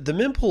 the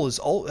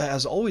mempool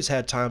has always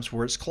had times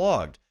where it's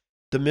clogged.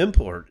 The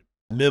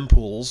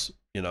mempools,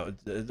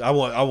 I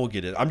won't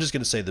get it. I'm just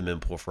going to say the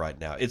mempool for right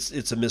now.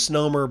 It's a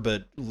misnomer,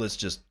 but let's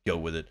just go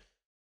with it.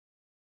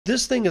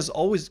 This thing has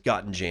always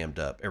gotten jammed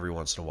up every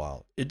once in a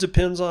while. It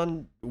depends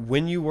on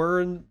when you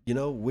were in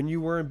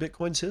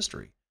Bitcoin's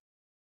history.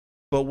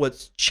 But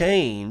what's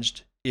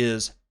changed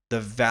is the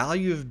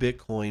value of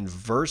Bitcoin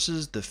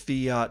versus the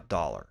fiat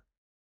dollar.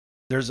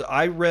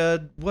 I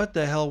read, what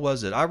the hell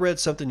was it? I read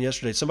something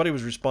yesterday. Somebody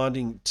was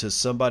responding to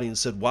somebody and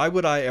said, why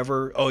would I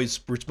ever, he's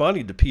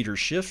responding to Peter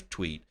Schiff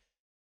tweet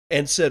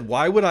and said,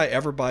 why would I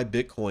ever buy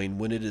Bitcoin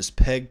when it is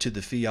pegged to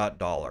the fiat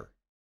dollar?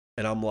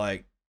 And I'm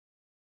like,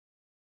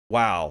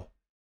 wow,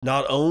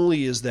 not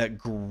only is that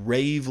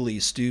gravely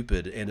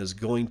stupid and is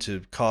going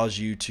to cause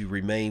you to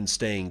remain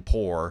staying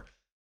poor,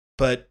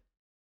 but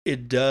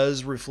it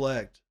does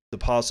reflect the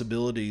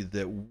possibility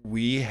that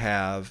we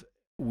have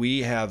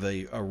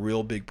a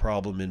real big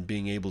problem in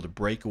being able to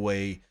break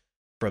away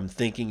from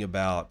thinking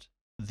about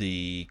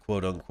the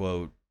quote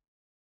unquote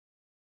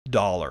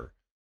dollar.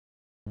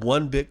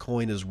 One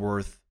Bitcoin is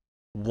worth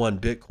one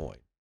Bitcoin.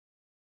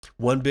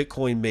 One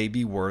Bitcoin may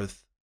be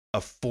worth a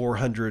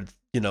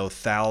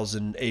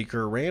 400,000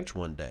 acre ranch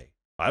one day.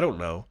 I don't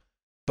know.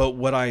 But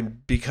what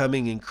I'm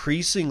becoming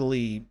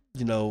increasingly,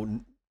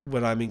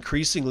 what I'm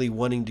increasingly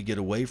wanting to get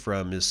away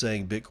from is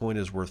saying Bitcoin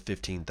is worth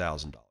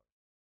 $15,000.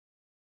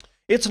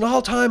 It's an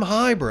all-time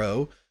high,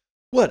 bro.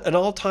 What? An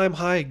all-time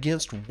high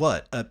against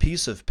what? A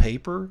piece of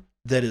paper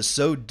that is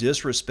so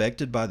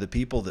disrespected by the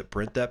people that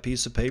print that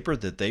piece of paper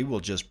that they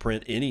will just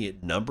print any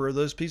number of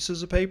those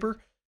pieces of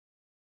paper?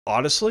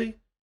 Honestly,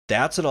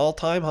 that's an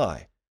all-time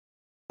high.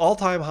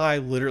 All-time high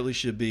literally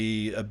should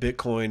be a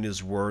Bitcoin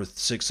is worth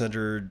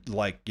 600,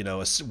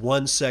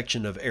 one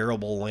section of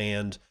arable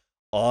land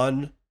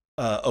on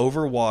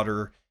over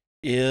water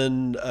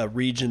in a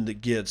region that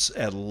gets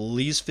at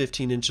least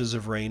 15 inches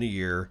of rain a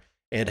year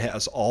and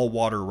has all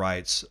water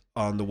rights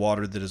on the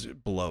water that is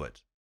below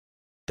it.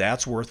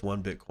 That's worth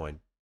one Bitcoin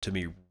to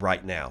me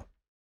right now.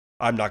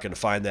 I'm not going to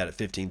find that at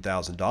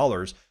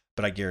 $15,000,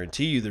 but I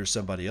guarantee you there's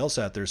somebody else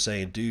out there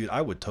saying, dude,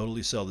 I would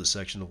totally sell this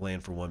section of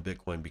land for one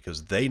Bitcoin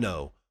because they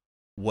know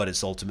what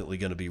it's ultimately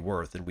going to be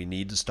worth. And we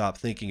need to stop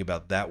thinking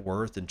about that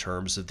worth in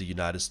terms of the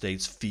United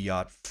States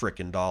fiat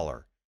frickin'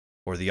 dollar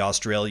or the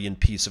Australian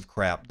piece of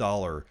crap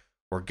dollar,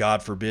 or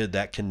God forbid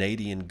that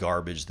Canadian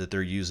garbage that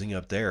they're using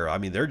up there. I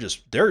mean,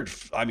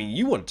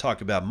 you want to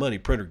talk about money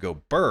printer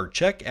go burr,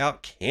 check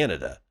out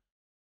Canada.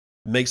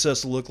 Makes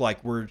us look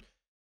like we're,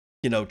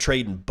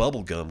 trading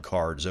bubblegum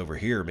cards over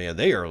here, man.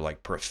 They are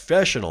like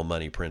professional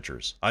money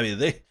printers. I mean,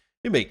 they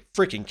make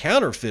freaking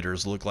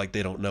counterfeiters look like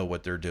they don't know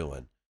what they're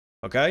doing.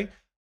 Okay?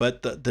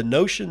 But the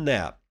notion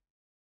that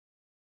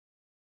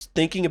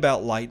thinking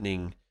about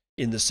Lightning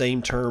in the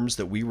same terms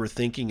that we were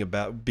thinking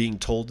about, being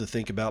told to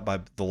think about by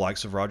the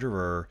likes of Roger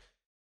Ver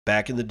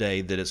back in the day,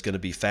 that it's going to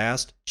be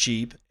fast,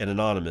 cheap, and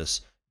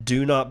anonymous,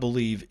 do not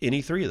believe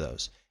any three of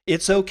those.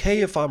 It's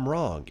okay if I'm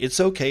wrong. It's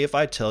okay if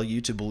I tell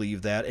you to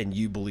believe that and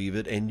you believe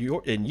it and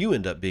you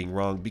end up being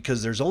wrong,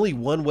 because there's only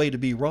one way to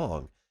be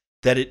wrong,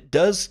 that it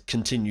does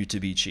continue to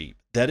be cheap,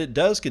 that it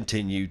does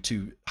continue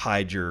to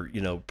hide your,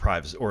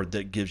 privacy, or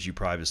that gives you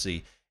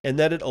privacy, and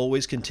that it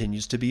always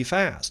continues to be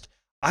fast.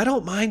 I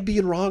don't mind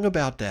being wrong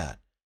about that.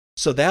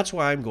 So that's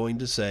why I'm going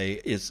to say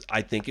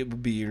I think it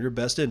would be in your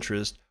best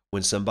interest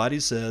when somebody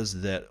says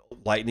that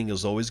Lightning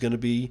is always going to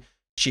be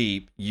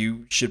cheap,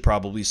 you should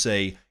probably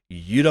say,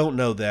 you don't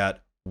know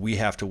that. We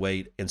have to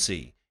wait and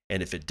see.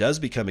 And if it does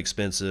become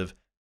expensive,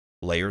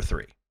 layer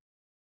 3.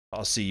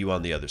 I'll see you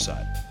on the other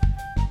side.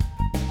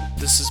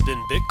 This has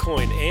been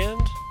Bitcoin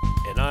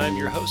and I'm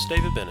your host,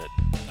 David Bennett.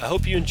 I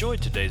hope you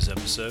enjoyed today's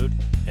episode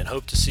and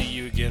hope to see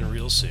you again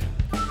real soon.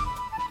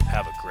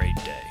 Have a great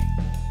day.